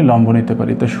নিতে পারি, লম্ব নিতে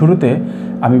পারি। তো শুরুতে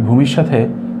আমি ভূমির সাথে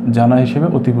জানা হিসেবে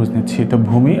অতিভুজ নিচ্ছি, তো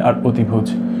ভূমি আর অতিভুজ।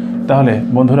 তাহলে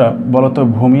বন্ধুরা বলো তো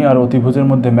ভূমি আর অতিভুজের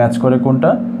মধ্যে ম্যাচ করে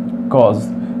কোনটা, কজ।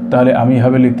 তাহলে আমি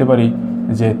এভাবে লিখতে পারি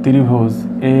যে ত্রিভুজ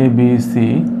এ বি সি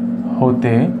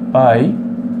হতে পাই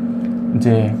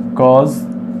যে কজ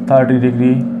 30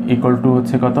 ডিগ্রি ইকুয়াল টু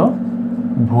হচ্ছে কত,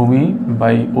 ভূমি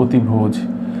বাই অতিভুজ।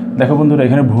 দেখো বন্ধুরা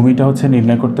এখানে ভূমিটা হচ্ছে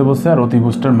নির্ণয় করতে বলছে আর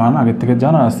অতিভুজটার মান আগের থেকে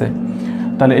জানা আছে।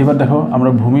 তাহলে এবার দেখো আমরা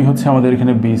ভূমি হচ্ছে আমাদের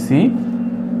এখানে বিসি,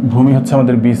 ভূমি হচ্ছে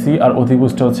আমাদের বিসি আর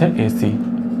অতিভুজটা হচ্ছে এসি।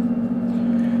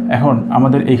 এখন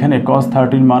আমাদের এখানে cos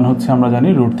 30 মান হচ্ছে আমরা জানি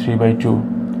 √3/2,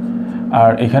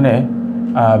 আর এখানে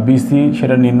বিসি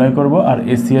সেটা নির্ণয় করব, আর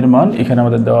এসি এর মান এখানে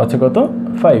আমাদের দেওয়া আছে কত,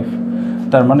 5।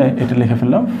 তার মানে এটা লিখে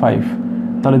ফেললাম 5।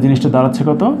 তাহলে জিনিসটা দাঁড়াচ্ছে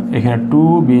কত, এখানে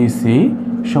 2BC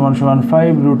সমান সমান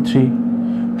 5√3।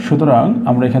 সুতরাং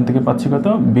আমরা এখান থেকে পাচ্ছি কত,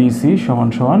 BC সমান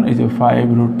সমান এই যে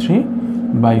 5√3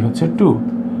 বাই হচ্ছে 2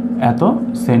 এত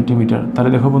সেন্টিমিটার। তাহলে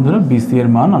দেখো বন্ধুরা বিসি এর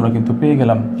মান আমরা কিন্তু পেয়ে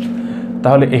গেলাম।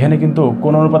 তাহলে এখানে কিন্তু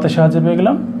কোন অনুপাতের সাহায্যে পেয়ে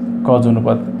গেলাম, কজ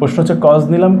অনুপাত। প্রশ্ন হচ্ছে কজ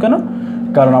নিলাম কেন,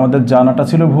 কারণ আমাদের জানাটা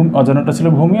ছিল ভূমি, অজানাটা ছিল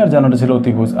ভূমি, আর জানাটা ছিল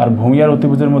অতিভুজ, আর ভূমি আর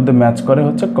অতিভুজের মধ্যে ম্যাচ করে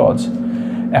হচ্ছে কজ।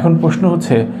 এখন প্রশ্ন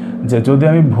হচ্ছে যে যদি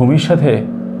আমি ভূমির সাথে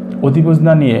অতিভুজ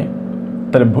না নিয়ে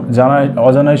তাহলে জানা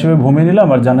অজানা হিসেবে ভূমি নিলাম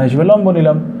আর জানা হিসেবে লম্ব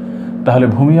নিলাম, তাহলে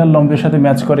ভূমি আর লম্বের সাথে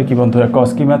ম্যাচ করে কি বন্ধুরা, কস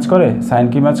কি ম্যাচ করে, সাইন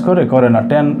কি ম্যাচ করে, করে না,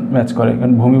 ট্যান ম্যাচ করে,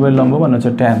 কারণ ভূমি বাই লম্ব মানে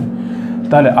হচ্ছে ট্যান।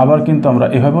 তাহলে আবার কিন্তু আমরা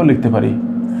এভাবেও লিখতে পারি,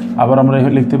 আবার আমরা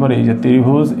লিখতে পারি যে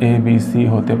ত্রিভুজ এ বি সি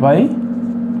হতে পাই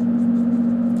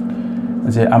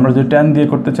যে আমরা যদি ট্যান দিয়ে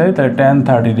করতে চাই তাহলে ট্যান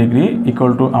 30 ডিগ্রি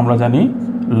ইকুয়াল টু আমরা জানি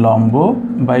লম্ব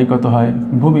বাই কত হয়,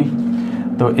 ভূমি।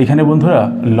 তো এখানে বন্ধুরা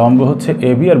লম্ব হচ্ছে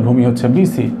এ বি আর ভূমি হচ্ছে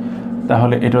বিসি,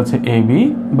 তাহলে এটা হচ্ছে এ বি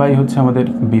বাই হচ্ছে আমাদের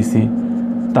বিসি।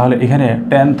 তাহলে এখানে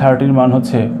ট্যান 30 মান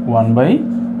হচ্ছে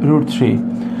 1/√3,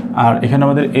 আর এখানে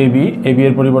আমাদের এ বি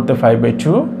এর পরিবর্তে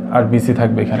 5/2 আর বিসি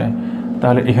থাকবে এখানে।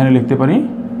 তাহলে এখানে লিখতে পারি,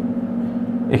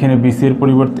 এখানে বিসি এর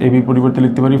পরিবর্তে এ বি পরিবর্তে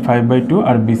লিখতে পারি 5/2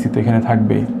 আর বিসি তো এখানে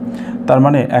থাকবে। তার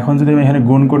মানে এখন যদি আমি এখানে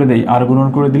গুণ করে দেই, আর গুণন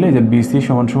করে দিলে যে বিসি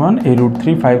সমান সমান এই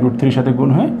 √3 5√3 সাথে গুণ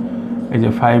হয় এই যে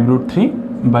 5√3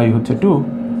 বাই হচ্ছে 2।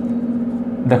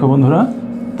 দেখো বন্ধুরা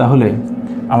তাহলে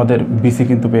আমাদের বিসি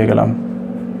কিন্তু পেয়ে গেলাম।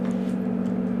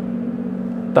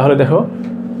 তাহলে দেখো,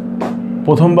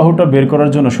 প্রথম বাহুটা বের করার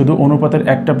জন্য শুধু অনুপাতের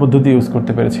একটা পদ্ধতি ইউজ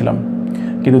করতে পেরেছিলাম,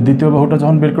 কিন্তু দ্বিতীয় বাহুটা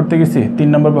যখন বের করতে গেছি, 3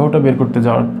 নম্বর বাহুটা বের করতে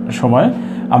যাওয়ার সময়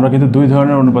আমরা কিন্তু 2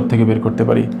 ধরনের অনুপাত থেকে বের করতে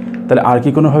পারি। তাহলে আর কি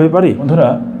কোনোভাবে পারি বন্ধুরা?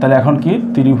 তাহলে এখন কি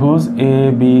ত্রিভুজ A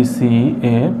B C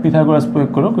A Pythagoras প্রয়োগ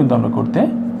করেও কিন্তু আমরা করতে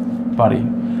পারি।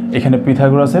 এখানে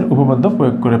পিথাগোরাসের উপপাদ্য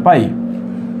প্রয়োগ করে পাই।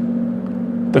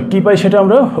 তো কি পাই সেটা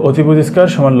আমরা, অতিভুজ স্কয়ার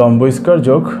সমান লম্ব স্কয়ার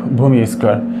যোগ ভূমি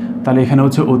স্কয়ার। তাহলে এখানে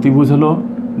হচ্ছে অতিভুজ হলো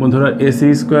বন্ধুরা এসি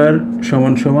স্কয়ার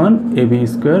সমান সমান AB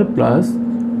square plus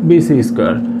BC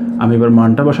square. আমি এবার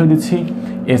মানটা বসাই দিচ্ছি।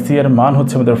 এসি এর মান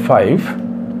হচ্ছে আমাদের 5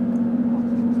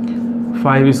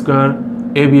 স্কয়ার,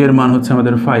 এবি এর মান হচ্ছে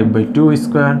আমাদের 5/2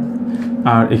 স্কয়ার,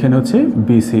 আর এখানে হচ্ছে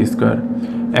বিসি স্কয়ার।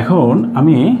 এখন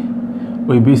আমি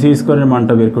ওই বিসি স্কয়ারের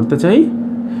মানটা বের করতে চাই,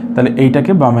 তাহলে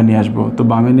এইটাকে বামে নিয়ে আসবো। তো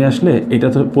বামে নিয়ে আসলে এটা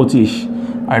তো 25,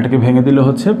 আর এটাকে ভেঙে দিলে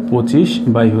হচ্ছে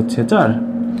 25/4।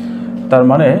 তার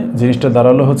মানে জিনিসটা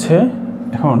দাঁড়ালো হচ্ছে,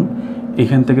 এখন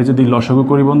এখান থেকে যদি লসাগু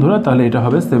করি বন্ধুরা, তাহলে এটা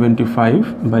হবে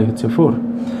 75/4।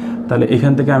 তাহলে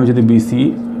এখান থেকে আমি যদি বিসি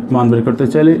মান বের করতে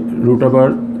চাইলে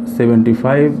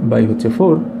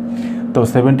 √75/4। তো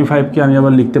 75কে আমি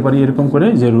আবার লিখতে পারি এরকম করে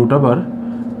যে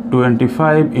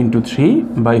 √25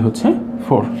 ×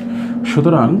 3/4।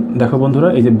 সুতরাং দেখো বন্ধুরা,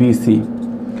 এই যে বিসি,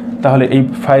 তাহলে এই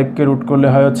 5কে রুট করলে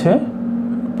হয় হচ্ছে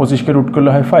 25কে রুট করলে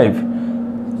হয় 5,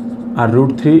 আর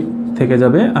 √3 থেকে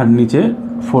যাবে, আর নিচে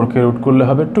 4কে রুট করলে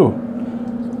হবে 2,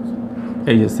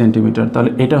 এই যে সেন্টিমিটার। তাহলে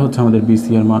এটা হচ্ছে আমাদের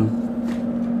বিসি এর মান।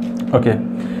 ওকে,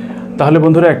 তাহলে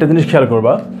বন্ধুরা একটা জিনিস খেয়াল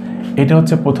করবা, এটা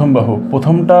হচ্ছে প্রথম বাহু।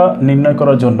 প্রথমটা নির্ণয়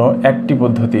করার জন্য একটি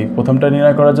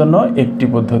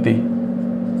পদ্ধতি,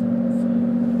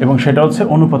 এবং সেটা হচ্ছে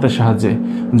অনুপাতের সাহায্যে।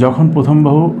 যখন প্রথম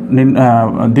বাহু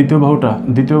দ্বিতীয়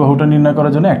বাহুটা নির্ণয়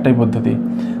করার জন্য একটাই পদ্ধতি।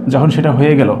 যখন সেটা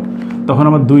হয়ে গেল, তখন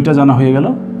আমার 2টা জানা হয়ে গেল,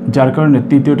 যার কারণে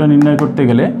তৃতীয়টা নির্ণয় করতে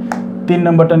গেলে 3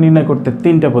 নম্বরটা নির্ণয় করতে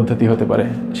 3টা পদ্ধতি হতে পারে।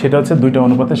 সেটা হচ্ছে 2টা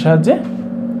অনুপাতের সাহায্যে,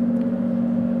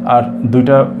 আর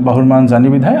 2টা বাহুর মান জানি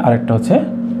বিধায় আরেকটা হচ্ছে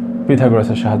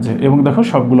পিথাগোরাসের সাহায্যে। এবং দেখো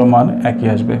সবগুলো মান একই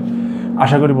আসবে।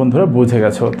 আশা করি বন্ধুরা বুঝে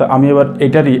গেছো। তা আমি এবার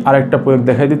এটারই আরেকটা প্রয়োগ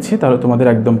দেখাই দিচ্ছি, তাহলে তোমাদের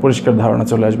একদম পরিষ্কার ধারণা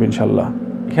চলে আসবে ইনশাল্লাহ।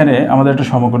 এখানে আমাদের একটা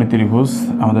সমকোণী ত্রিভুজ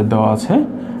আমাদের দেওয়া আছে,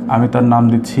 আমি তার নাম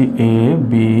দিচ্ছি এ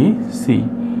বি সি।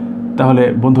 তাহলে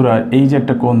বন্ধুরা এই যে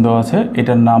একটা কোণ দেওয়া আছে,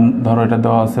 এটার নাম ধরো, এটা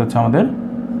দেওয়া আছে হচ্ছে আমাদের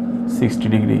 60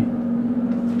 ডিগ্রি।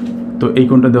 তো এই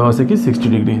কোণটা দেওয়া আছে কি 60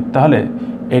 ডিগ্রি, তাহলে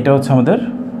এটা হচ্ছে আমাদের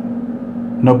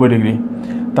 90 ডিগ্রি।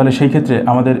 তাহলে সেই ক্ষেত্রে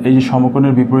আমাদের এই যে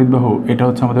সমকোণের বিপরীত বাহু, এটা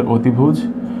হচ্ছে আমাদের অতিভুজ,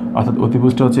 অর্থাৎ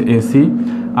অতিভুজটা হচ্ছে এসি।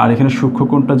 আর এখানে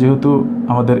সূক্ষ্মকোণটা যেহেতু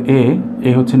আমাদের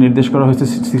এ হচ্ছে নির্দেশ করা হয়েছে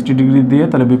 60 ডিগ্রি দিয়ে,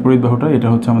 তাহলে বিপরীত বাহুটা এটা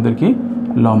হচ্ছে আমাদের কি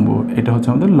লম্ব, এটা হচ্ছে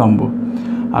আমাদের লম্ব।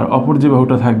 আর অপর যে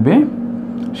বাহুটা থাকবে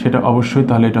সেটা অবশ্যই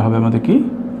তাহলে এটা হবে আমাদের কি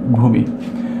ভূমি।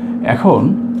 এখন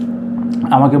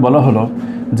আমাকে বলা হলো,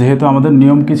 যেহেতু আমাদের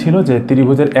নিয়ম কি ছিল যে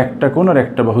ত্রিভুজের একটা কোণ আর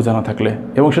একটা বাহু জানা থাকলে,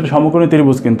 এবং সেটা সমকোণী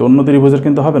ত্রিভুজ, কিন্তু অন্য ত্রিভুজের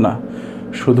কিন্তু হবে না।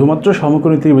 শুধুমাত্র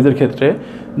সমকোণী ত্রিভুজের ক্ষেত্রে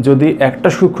যদি একটা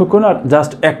সূক্ষ্মকোণ আর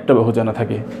জাস্ট একটা বাহু জানা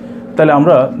থাকে, তাহলে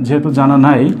আমরা যেহেতু জানা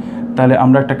নাই, তাহলে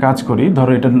আমরা একটা কাজ করি,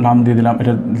 ধরো এটার নাম দিয়ে দিলাম,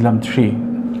 এটা দিলাম 3।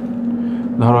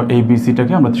 ধরো এই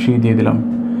বিসিটাকে আমরা 3 দিয়ে দিলাম।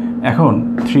 এখন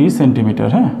 3 সেন্টিমিটার।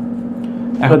 হ্যাঁ,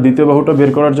 এখন দ্বিতীয় বাহুটা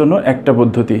বের করার জন্য একটা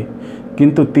পদ্ধতি,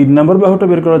 কিন্তু 3 নম্বর বাহুটা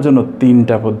বের করার জন্য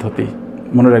 3টা পদ্ধতি,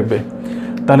 মনে রাখবে।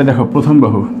 তাহলে দেখো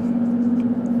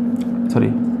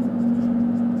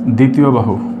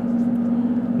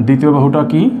দ্বিতীয় বাহুটা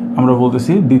কি আমরা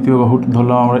বলতেছি, দ্বিতীয় বাহু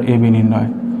ধরলাম আমরা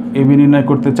এবি নির্ণয়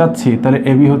করতে চাচ্ছি। তাহলে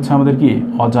এবি হচ্ছে আমাদের কি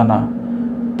অজানা,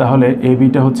 তাহলে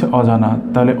এবিটা হচ্ছে অজানা।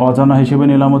 তাহলে অজানা হিসেবে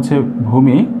নিলাম হচ্ছে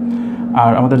ভূমি,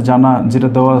 আর আমাদের জানা যেটা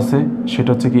দেওয়া আছে সেটা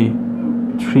হচ্ছে কি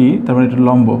 3, তার মানে এটা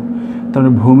লম্ব। তার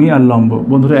মানে ভূমি আর লম্ব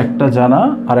বন্ধুরা, একটা জানা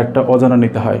আর একটা অজানা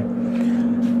নিতে হয়।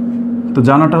 তো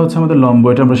জানাটা হচ্ছে আমাদের লম্ব,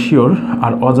 এটা আমরা শিওর।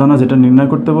 আর অজানা যেটা নির্ণয়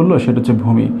করতে বললো সেটা হচ্ছে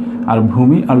ভূমি। আর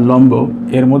ভূমি আর লম্ব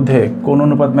এর মধ্যে কোন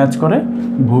অনুপাত ম্যাচ করে?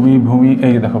 ভূমি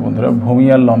এই দেখো বন্ধুরা, ভূমি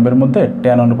আর লম্বের মধ্যে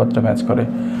ট্যান অনুপাতটা ম্যাচ করে।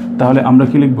 তাহলে আমরা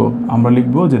কি লিখব? আমরা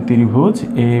লিখব যে ত্রিভুজ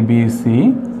এ বি সি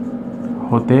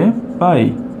হতে পাই।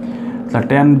 তাহলে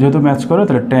ট্যান যেহেতু ম্যাচ করে,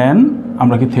 তাহলে ট্যান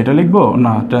আমরা কি থিটা লিখব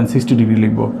না, ট্যান 60 ডিগ্রি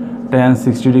লিখব। ট্যান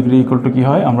 60 ডিগ্রি ইকুয়াল টু কী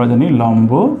হয় আমরা জানি,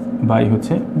 লম্ব বাই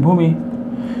হচ্ছে ভূমি।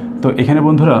 তো এখানে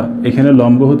বন্ধুরা, এখানে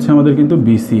লম্ব হচ্ছে আমাদের কিন্তু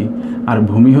বিসি, আর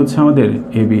ভূমি হচ্ছে আমাদের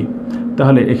এবি।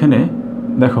 তাহলে এখানে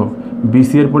দেখো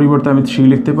বিসি এর পরিবর্তে আমি 3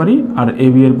 লিখতে পারি, আর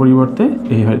এবি এর পরিবর্তে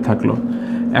এই হয়ে থাকলো।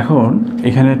 এখন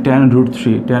এখানে ট্যান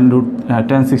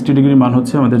 60 ডিগ্রির মান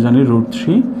হচ্ছে আমাদের জানি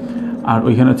 √3, আর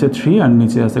ওইখানে হচ্ছে 3, আর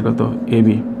নিচে আছে কত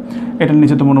এবি। এটার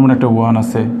নিচে তো মনে মনে একটা 1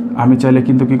 আছে। আমি চাইলে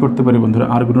কিন্তু কি করতে পারি বন্ধুরা,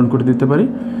 আর গুণন করে দিতে পারি।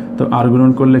 তো আর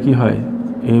গুণন করলে কি হয়,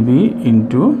 এ বি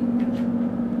ইন্টু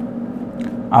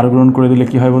আর গ্রহণ করে দিলে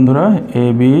কি হয় বন্ধুরা, এ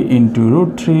বি ইন্টু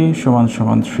 √3 সমান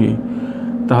সমান 3।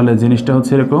 তাহলে জিনিসটা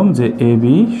হচ্ছে এরকম যে এ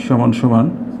বি সমান সমান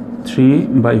 3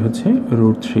 বাই হচ্ছে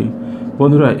 √3।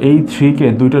 বন্ধুরা এই 3কে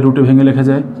দুইটা রুটে ভেঙে লেখা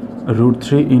যায়,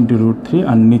 √3 ইন্টু √3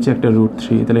 আর নিচে একটা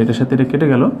 √3। তাহলে এটার সাথে এটা কেটে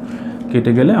গেল,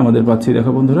 কেটে গেলে আমাদের পাচ্ছি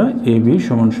দেখো বন্ধুরা এ বি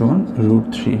সমান সমান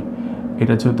 √3।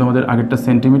 এটা যেহেতু আমাদের আগেরটা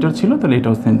সেন্টিমিটার ছিল, তাহলে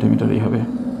এটাও সেন্টিমিটারই হবে।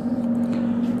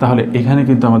 তাহলে এখানে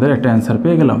কিন্তু আমাদের একটা অ্যান্সার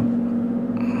পেয়ে গেলাম।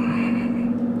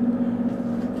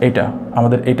 এটা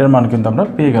আমাদের এটার মান কিন্তু আমরা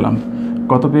পেয়ে গেলাম।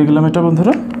 কত পেয়ে গেলাম এটা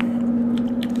বন্ধুরা?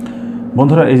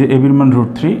 বন্ধুরা এই যে এবির মান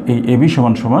 √3, এই এবি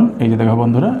সমান সমান এই যে দেখো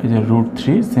বন্ধুরা এই যে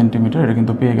 √3 সেন্টিমিটার, এটা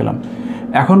কিন্তু পেয়ে গেলাম।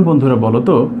 এখন বন্ধুরা বলো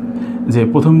তো যে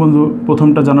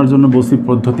প্রথমটা জানার জন্য বলছি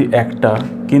পদ্ধতি একটা,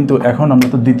 কিন্তু এখন আমরা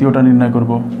তো দ্বিতীয়টা নির্ণয়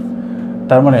করব।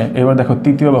 তার মানে এবার দেখো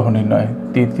তৃতীয় বাহু নির্ণয়।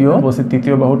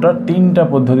 তৃতীয় বাহুটা 3টা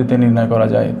পদ্ধতিতে নির্ণয় করা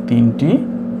যায়, 3টি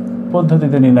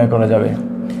পদ্ধতিতে নির্ণয় করা যাবে।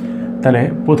 তাহলে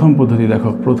প্রথম পদ্ধতি দেখো,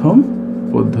 প্রথম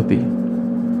পদ্ধতি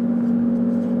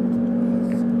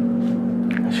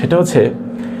সেটা হচ্ছে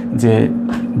যে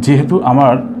যেহেতু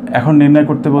আমার এখন নির্ণয়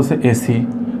করতে বলছে এসি,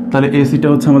 তাহলে এসিটা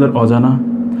হচ্ছে আমাদের অজানা।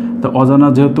 তো অজানা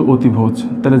যেহেতু অতিভুজ,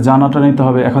 তাহলে জানাটা নিতে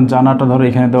হবে। এখন জানাটা ধরো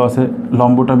এখানে দেওয়া আছে,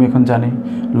 লম্বটা আমি এখন জানি,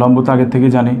 লম্ব তো আগের থেকে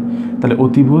জানি। তাহলে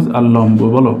অতিভুজ আর লম্ব,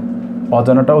 বলো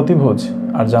অজানাটা অতিভুজ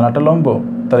আর জানাটা লম্ব,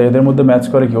 তাহলে এদের মধ্যে ম্যাচ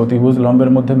করে কি? অতিভুজ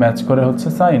লম্বের মধ্যে ম্যাচ করে হচ্ছে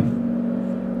সাইন।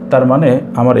 তার মানে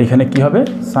আমার এখানে কি হবে?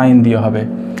 সাইন দিয়ে হবে।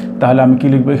 তাহলে আমি কি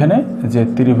লিখবো এখানে? যে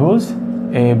ত্রিভুজ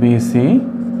এ বি সি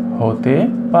হতে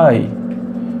পাই।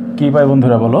 কি পাই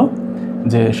বন্ধুরা বলো?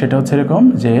 যে সেটা হচ্ছে এরকম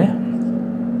যে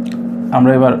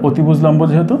আমরা এবার অতিভুজ লম্ব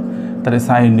যেহেতু, তাহলে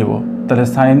সাইন নেব। তাহলে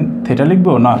সাইন থেটা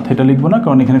লিখবো না? থেটা লিখবো না,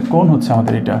 কারণ এখানে কোণ হচ্ছে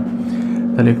আমাদের এটা।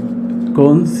 তাহলে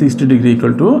কোণ 60 ডিগ্রি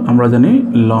ইকুয়াল টু আমরা জানি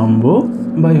লম্ব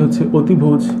বাই হচ্ছে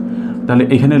অতিভুজ। তাহলে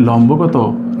এখানে লম্ব কত?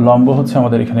 লম্ব হচ্ছে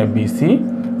আমাদের এখানে বিসি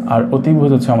আর অতিভুজ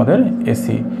হচ্ছে আমাদের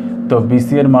এসি। তো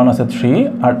বিসি এর মান আছে 3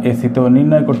 আর এসি তো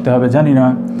নির্ণয় করতে হবে, জানি না।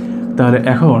 তাহলে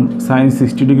এখন সাইন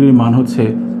 60 ডিগ্রির মান হচ্ছে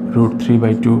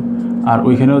 √3/2 আর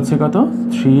ওইখানে হচ্ছে কত?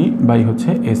 3 বাই হচ্ছে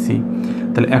এসি।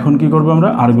 তাহলে এখন কি করবো আমরা?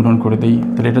 আর গুণন করে দেই।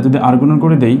 তাহলে এটা যদি আর গুণন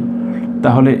করে দেই,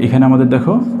 তাহলে এখানে আমাদের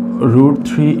দেখো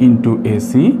 √3 ইন্টু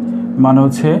এসি মানে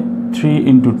হচ্ছে 3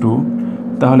 ইন্টু 2।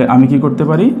 তাহলে আমি কি করতে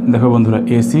পারি দেখো বন্ধুরা,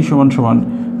 এসি সমান সমান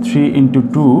 3 ইন্টু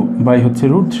 2 বাই হচ্ছে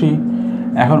 √3।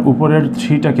 এখন উপরের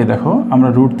 3টাকে দেখো আমরা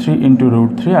 √3 ইন্টু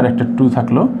 √3 আর একটা 2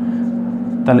 থাকলো,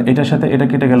 তাহলে এটার সাথে এটা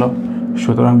কেটে গেল।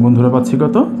 সুতরাং বন্ধুরা পাচ্ছি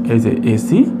কত? এই যে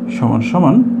এসি সমান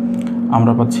সমান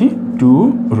আমরা পাচ্ছি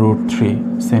 2√3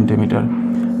 সেন্টিমিটার।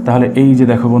 তাহলে এই যে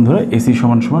দেখো বন্ধুরা এসি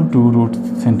সমান সমান 2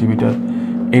 সেন্টিমিটার।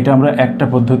 এটা আমরা একটা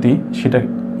পদ্ধতি, সেটা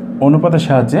অনুপাতের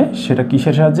সাহায্যে, সেটা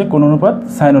কিসের সাহায্যে? কোন অনুপাত?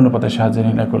 সাইন অনুপাতের সাহায্যে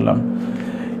নির্ণয় করলাম।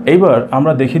 এইবার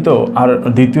আমরা দেখি তো আর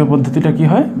দ্বিতীয় পদ্ধতিটা কি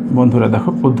হয় বন্ধুরা। দেখো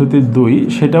পদ্ধতি 2,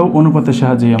 সেটাও অনুপাতের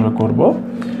সাহায্যেই আমরা করব।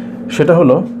 সেটা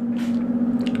হলো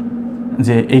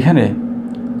যে এইখানে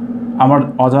আমার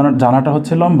জানাটা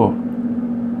হচ্ছে লম্ব,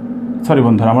 সরি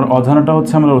বন্ধুরা, আমার অজানাটা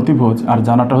হচ্ছে আমার অতিভুজ আর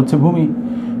জানাটা হচ্ছে ভূমি।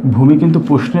 ভূমি কিন্তু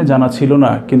প্রশ্নে জানা ছিল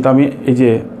না, কিন্তু আমি এই যে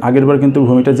আগেরবার কিন্তু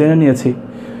ভূমিটা জেনে নিয়েছি।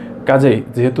 কাজেই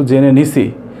যেহেতু জেনে নিছি,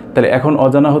 তাহলে এখন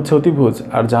অজানা হচ্ছে অতিভুজ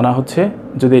আর জানা হচ্ছে,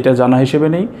 যদি এটা জানা হিসেবে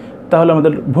নেই তাহলে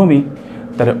আমাদের ভূমি।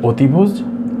 তাহলে অতিভুজ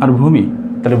আর ভূমি,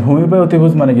 তাহলে ভূমি বা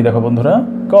অতিভুজ মানে কি দেখো বন্ধুরা?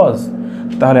 কজ।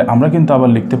 তাহলে আমরা কিন্তু আবার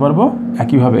লিখতে পারবো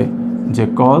একইভাবে যে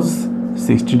কজ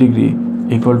 60 ডিগ্রি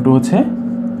ইকুয়াল টু হচ্ছে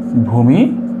ভূমি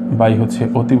বাই হচ্ছে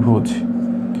অতিভুজ।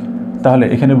 তাহলে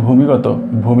এখানে ভূমি কত?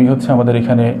 ভূমি হচ্ছে আমাদের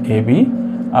এখানে এবি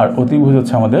আর অতিভুজ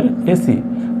হচ্ছে আমাদের এসি।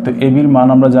 তো এবির মান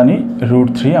আমরা জানি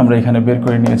 √3, আমরা এখানে বের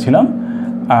করে নিয়েছিলাম।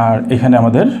 আর এখানে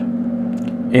আমাদের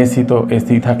এসি, তো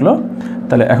এসি থাকলো।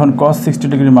 তাহলে এখন cos 60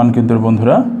 ডিগ্রির মান কিন্তু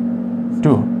বন্ধুরা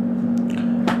 2,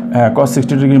 cos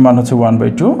 60 ডিগ্রির মান হচ্ছে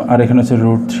 1/2 আর এখানে হচ্ছে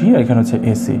 √3 আর এখানে হচ্ছে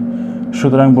এসি।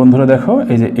 সুতরাং বন্ধুরা দেখো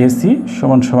এই যে এসি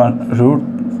সমান সমান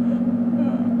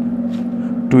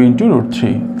 √2 ইন্টু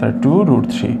 √3, তাহলে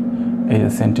 2√3 এই যে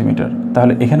সেন্টিমিটার।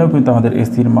 তাহলে এখানেও কিন্তু আমাদের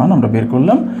এসির মান আমরা বের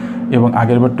করলাম এবং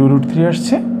আগেরবার 2√3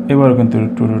 আসছে, এবারও কিন্তু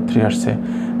 2√3 আসছে।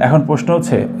 এখন প্রশ্ন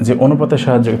হচ্ছে যে অনুপাতের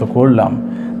সাহায্যে তো করলাম,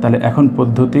 তাহলে এখন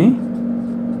পদ্ধতি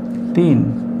 3,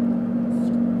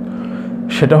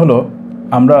 সেটা হলো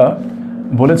আমরা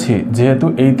বলেছি যেহেতু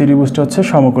এই ত্রিভুজটা হচ্ছে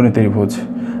সমকোণী ত্রিভুজ,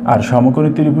 আর সমকোণী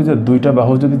ত্রিভুজের দুইটা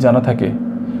বাহু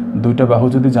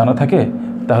যদি জানা থাকে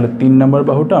তাহলে 3 নম্বর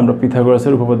বাহুটা আমরা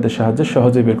পিথাগোরাসের উপপাদ্যের সাহায্যে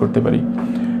সহজেই বের করতে পারি।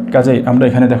 কাজেই আমরা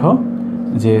এখানে দেখো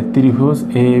যে ত্রিভুজ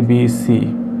এ বি সি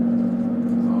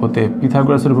হতে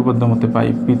পিথাগোরাসের উপপাদ্য মতে পাই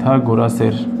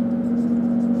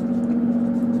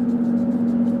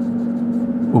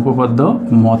উপপাদ্য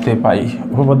মতে পাই।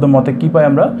 উপপাদ্য মতে কি পাই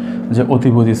আমরা, যে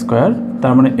অতিভুজ স্কোয়ার,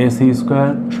 তার মানে এসি স্কোয়ার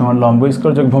সমান লম্ব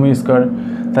স্কোয়ার যোগ ভূমি স্কোয়ার।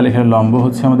 তাহলে এখানে লম্ব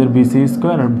হচ্ছে আমাদের বিসি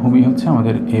স্কোয়ার আর ভূমি হচ্ছে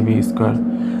আমাদের এবি স্কোয়ার।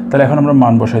 তাহলে এখন আমরা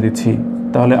মান বসাই দিচ্ছি।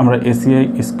 তাহলে আমরা এসিআই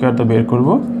স্কোয়ার তো বের করব,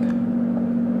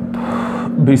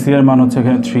 বিসি এর মান হচ্ছে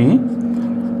এখানে 3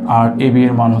 আর এবি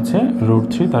এর মান হচ্ছে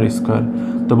 √3 তার স্কোয়ার।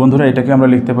 তো বন্ধুরা এটাকে আমরা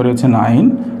লিখতে পারি হচ্ছে 9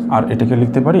 আর এটাকে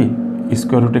লিখতে পারি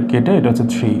স্কোয়ার রুটে কেটে এটা হচ্ছে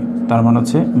 3, তার মান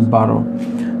হচ্ছে 12।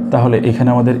 তাহলে এখানে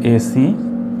আমাদের এসি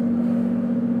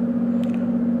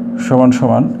সমান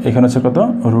সমান এখানে হচ্ছে কত,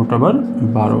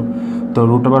 √12। তো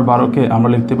 √12কে আমরা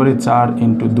লিখতে পারি 4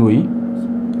 ×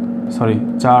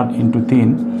 3।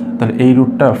 তাহলে এই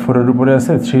রুটটা 4-এর উপরে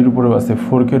আছে, 3-এর উপরেও আছে,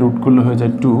 4কে রুট করলে হয়ে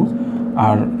যায় 2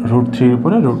 আর √3-এর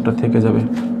উপরে রুটটা থেকে যাবে।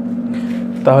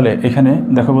 তাহলে এখানে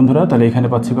দেখো বন্ধুরা, তাহলে এখানে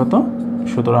পাচ্ছি কত,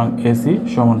 সুতরাং এসি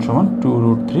সমান সমান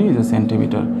 2√3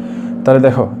 সেন্টিমিটার। তাহলে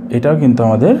দেখো এটাও কিন্তু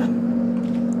আমাদের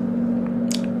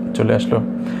চলে আসলো।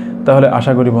 তাহলে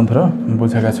আশা করি বন্ধুরা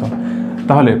বুঝে গেছো।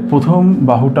 তাহলে প্রথম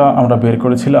বাহুটা আমরা বের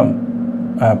করেছিলাম,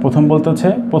 প্রথম বলতে হচ্ছে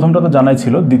প্রথমটা তো জানাই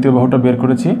ছিল, দ্বিতীয় বাহুটা বের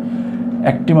করেছি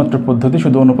একটি মাত্র পদ্ধতি,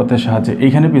 শুধু অনুপাতের সাহায্যে।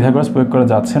 এইখানে পিথাগোরাস প্রয়োগ করা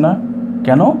যাচ্ছে না,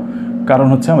 কেন? কারণ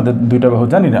হচ্ছে আমাদের দুইটা বাহু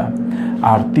জানি না।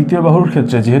 আর তৃতীয় বাহুর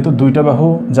ক্ষেত্রে যেহেতু দুইটা বাহু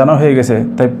জানা হয়ে গেছে,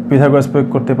 তাই পিথাগোরাস প্রয়োগ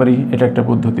করতে পারি, এটা একটা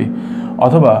পদ্ধতি।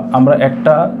 অথবা আমরা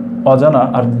একটা অজানা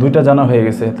আর দুইটা জানা হয়ে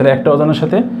গেছে, তাহলে একটা অজানার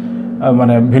সাথে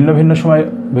মানে ভিন্ন ভিন্ন সময়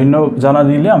ভিন্ন জানা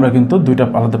নিলে আমরা কিন্তু দুইটা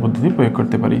আলাদা পদ্ধতি প্রয়োগ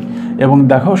করতে পারি। এবং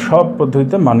দেখো সব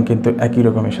পদ্ধতিতে মান কিন্তু একই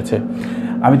রকম এসেছে।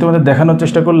 আমি তোমাদের দেখানোর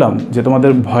চেষ্টা করলাম, যে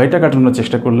তোমাদের ভয়টা কাটানোর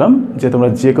চেষ্টা করলাম, যে তোমরা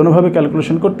যে কোনোভাবে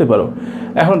ক্যালকুলেশন করতে পারো।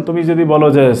 এখন তুমি যদি বলো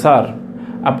যে স্যার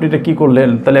আপনি এটা কী করলেন,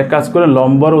 তাহলে এক কাজ করেন,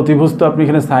 লম্ব আর অতিভুজ তো আপনি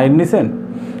এখানে সাইন নিছেন,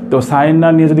 তো সাইন না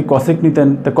নিয়ে যদি কসেক নিতেন,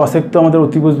 তো কসেক তো আমাদের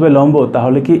অতিভুজ বাই লম্ব,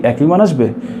 তাহলে কি একই মান আসবে?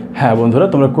 হ্যাঁ বন্ধুরা,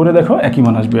 তোমরা করে দেখো, একই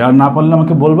মান আসবে। আর না পারলে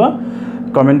আমাকে বলবা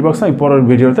কমেন্ট বক্সে, আমি পরের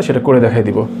ভিডিওতে সেটা করে দেখাই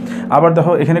দিব। আবার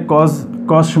দেখো এখানে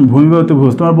কস ভূমি বা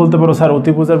অতিভুজ, তোমার বলতে পারো স্যার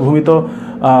অতিভুজ আর ভূমি তো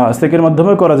সেকের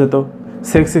মাধ্যমেও করা যেত,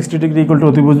 sec 60 ডিগ্রি ইকুয়াল টু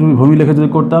অতিভুজ ভূমি লিখে যদি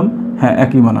করতাম, হ্যাঁ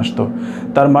একই মান আসতো।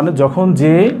 তার মানে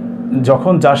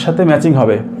যখন যার সাথে ম্যাচিং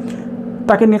হবে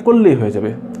তাকে নিয়ে করলেই হয়ে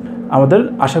যাবে আমাদের।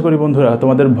 আশা করি বন্ধুরা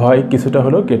তোমাদের ভয় কিছুটা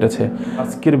হলেও কেটেছে।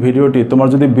 আজকের ভিডিওটি তোমার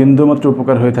যদি বিন্দুমাত্র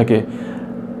উপকার হয়ে থাকে,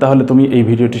 তাহলে তুমি এই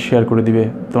ভিডিওটি শেয়ার করে দিবে,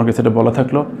 তোমার কাছে এটা বলা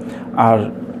থাকলো। আর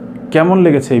কেমন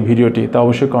লেগেছে এই ভিডিওটি তা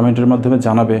অবশ্যই কমেন্টের মাধ্যমে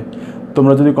জানাবে।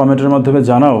 তোমরা যদি কমেন্টের মাধ্যমে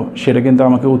জানাও, সেটা কিন্তু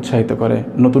আমাকে উৎসাহিত করে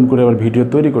নতুন করে আবার ভিডিও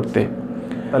তৈরি করতে।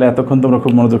 তাহলে এতক্ষণ তোমরা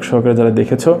খুব মনোযোগ সহকারে যারা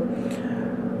দেখেছো,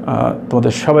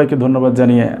 তোমাদের সবাইকে ধন্যবাদ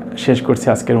জানিয়ে শেষ করছি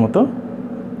আজকের মতো।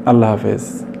 আল্লাহ হাফেজ।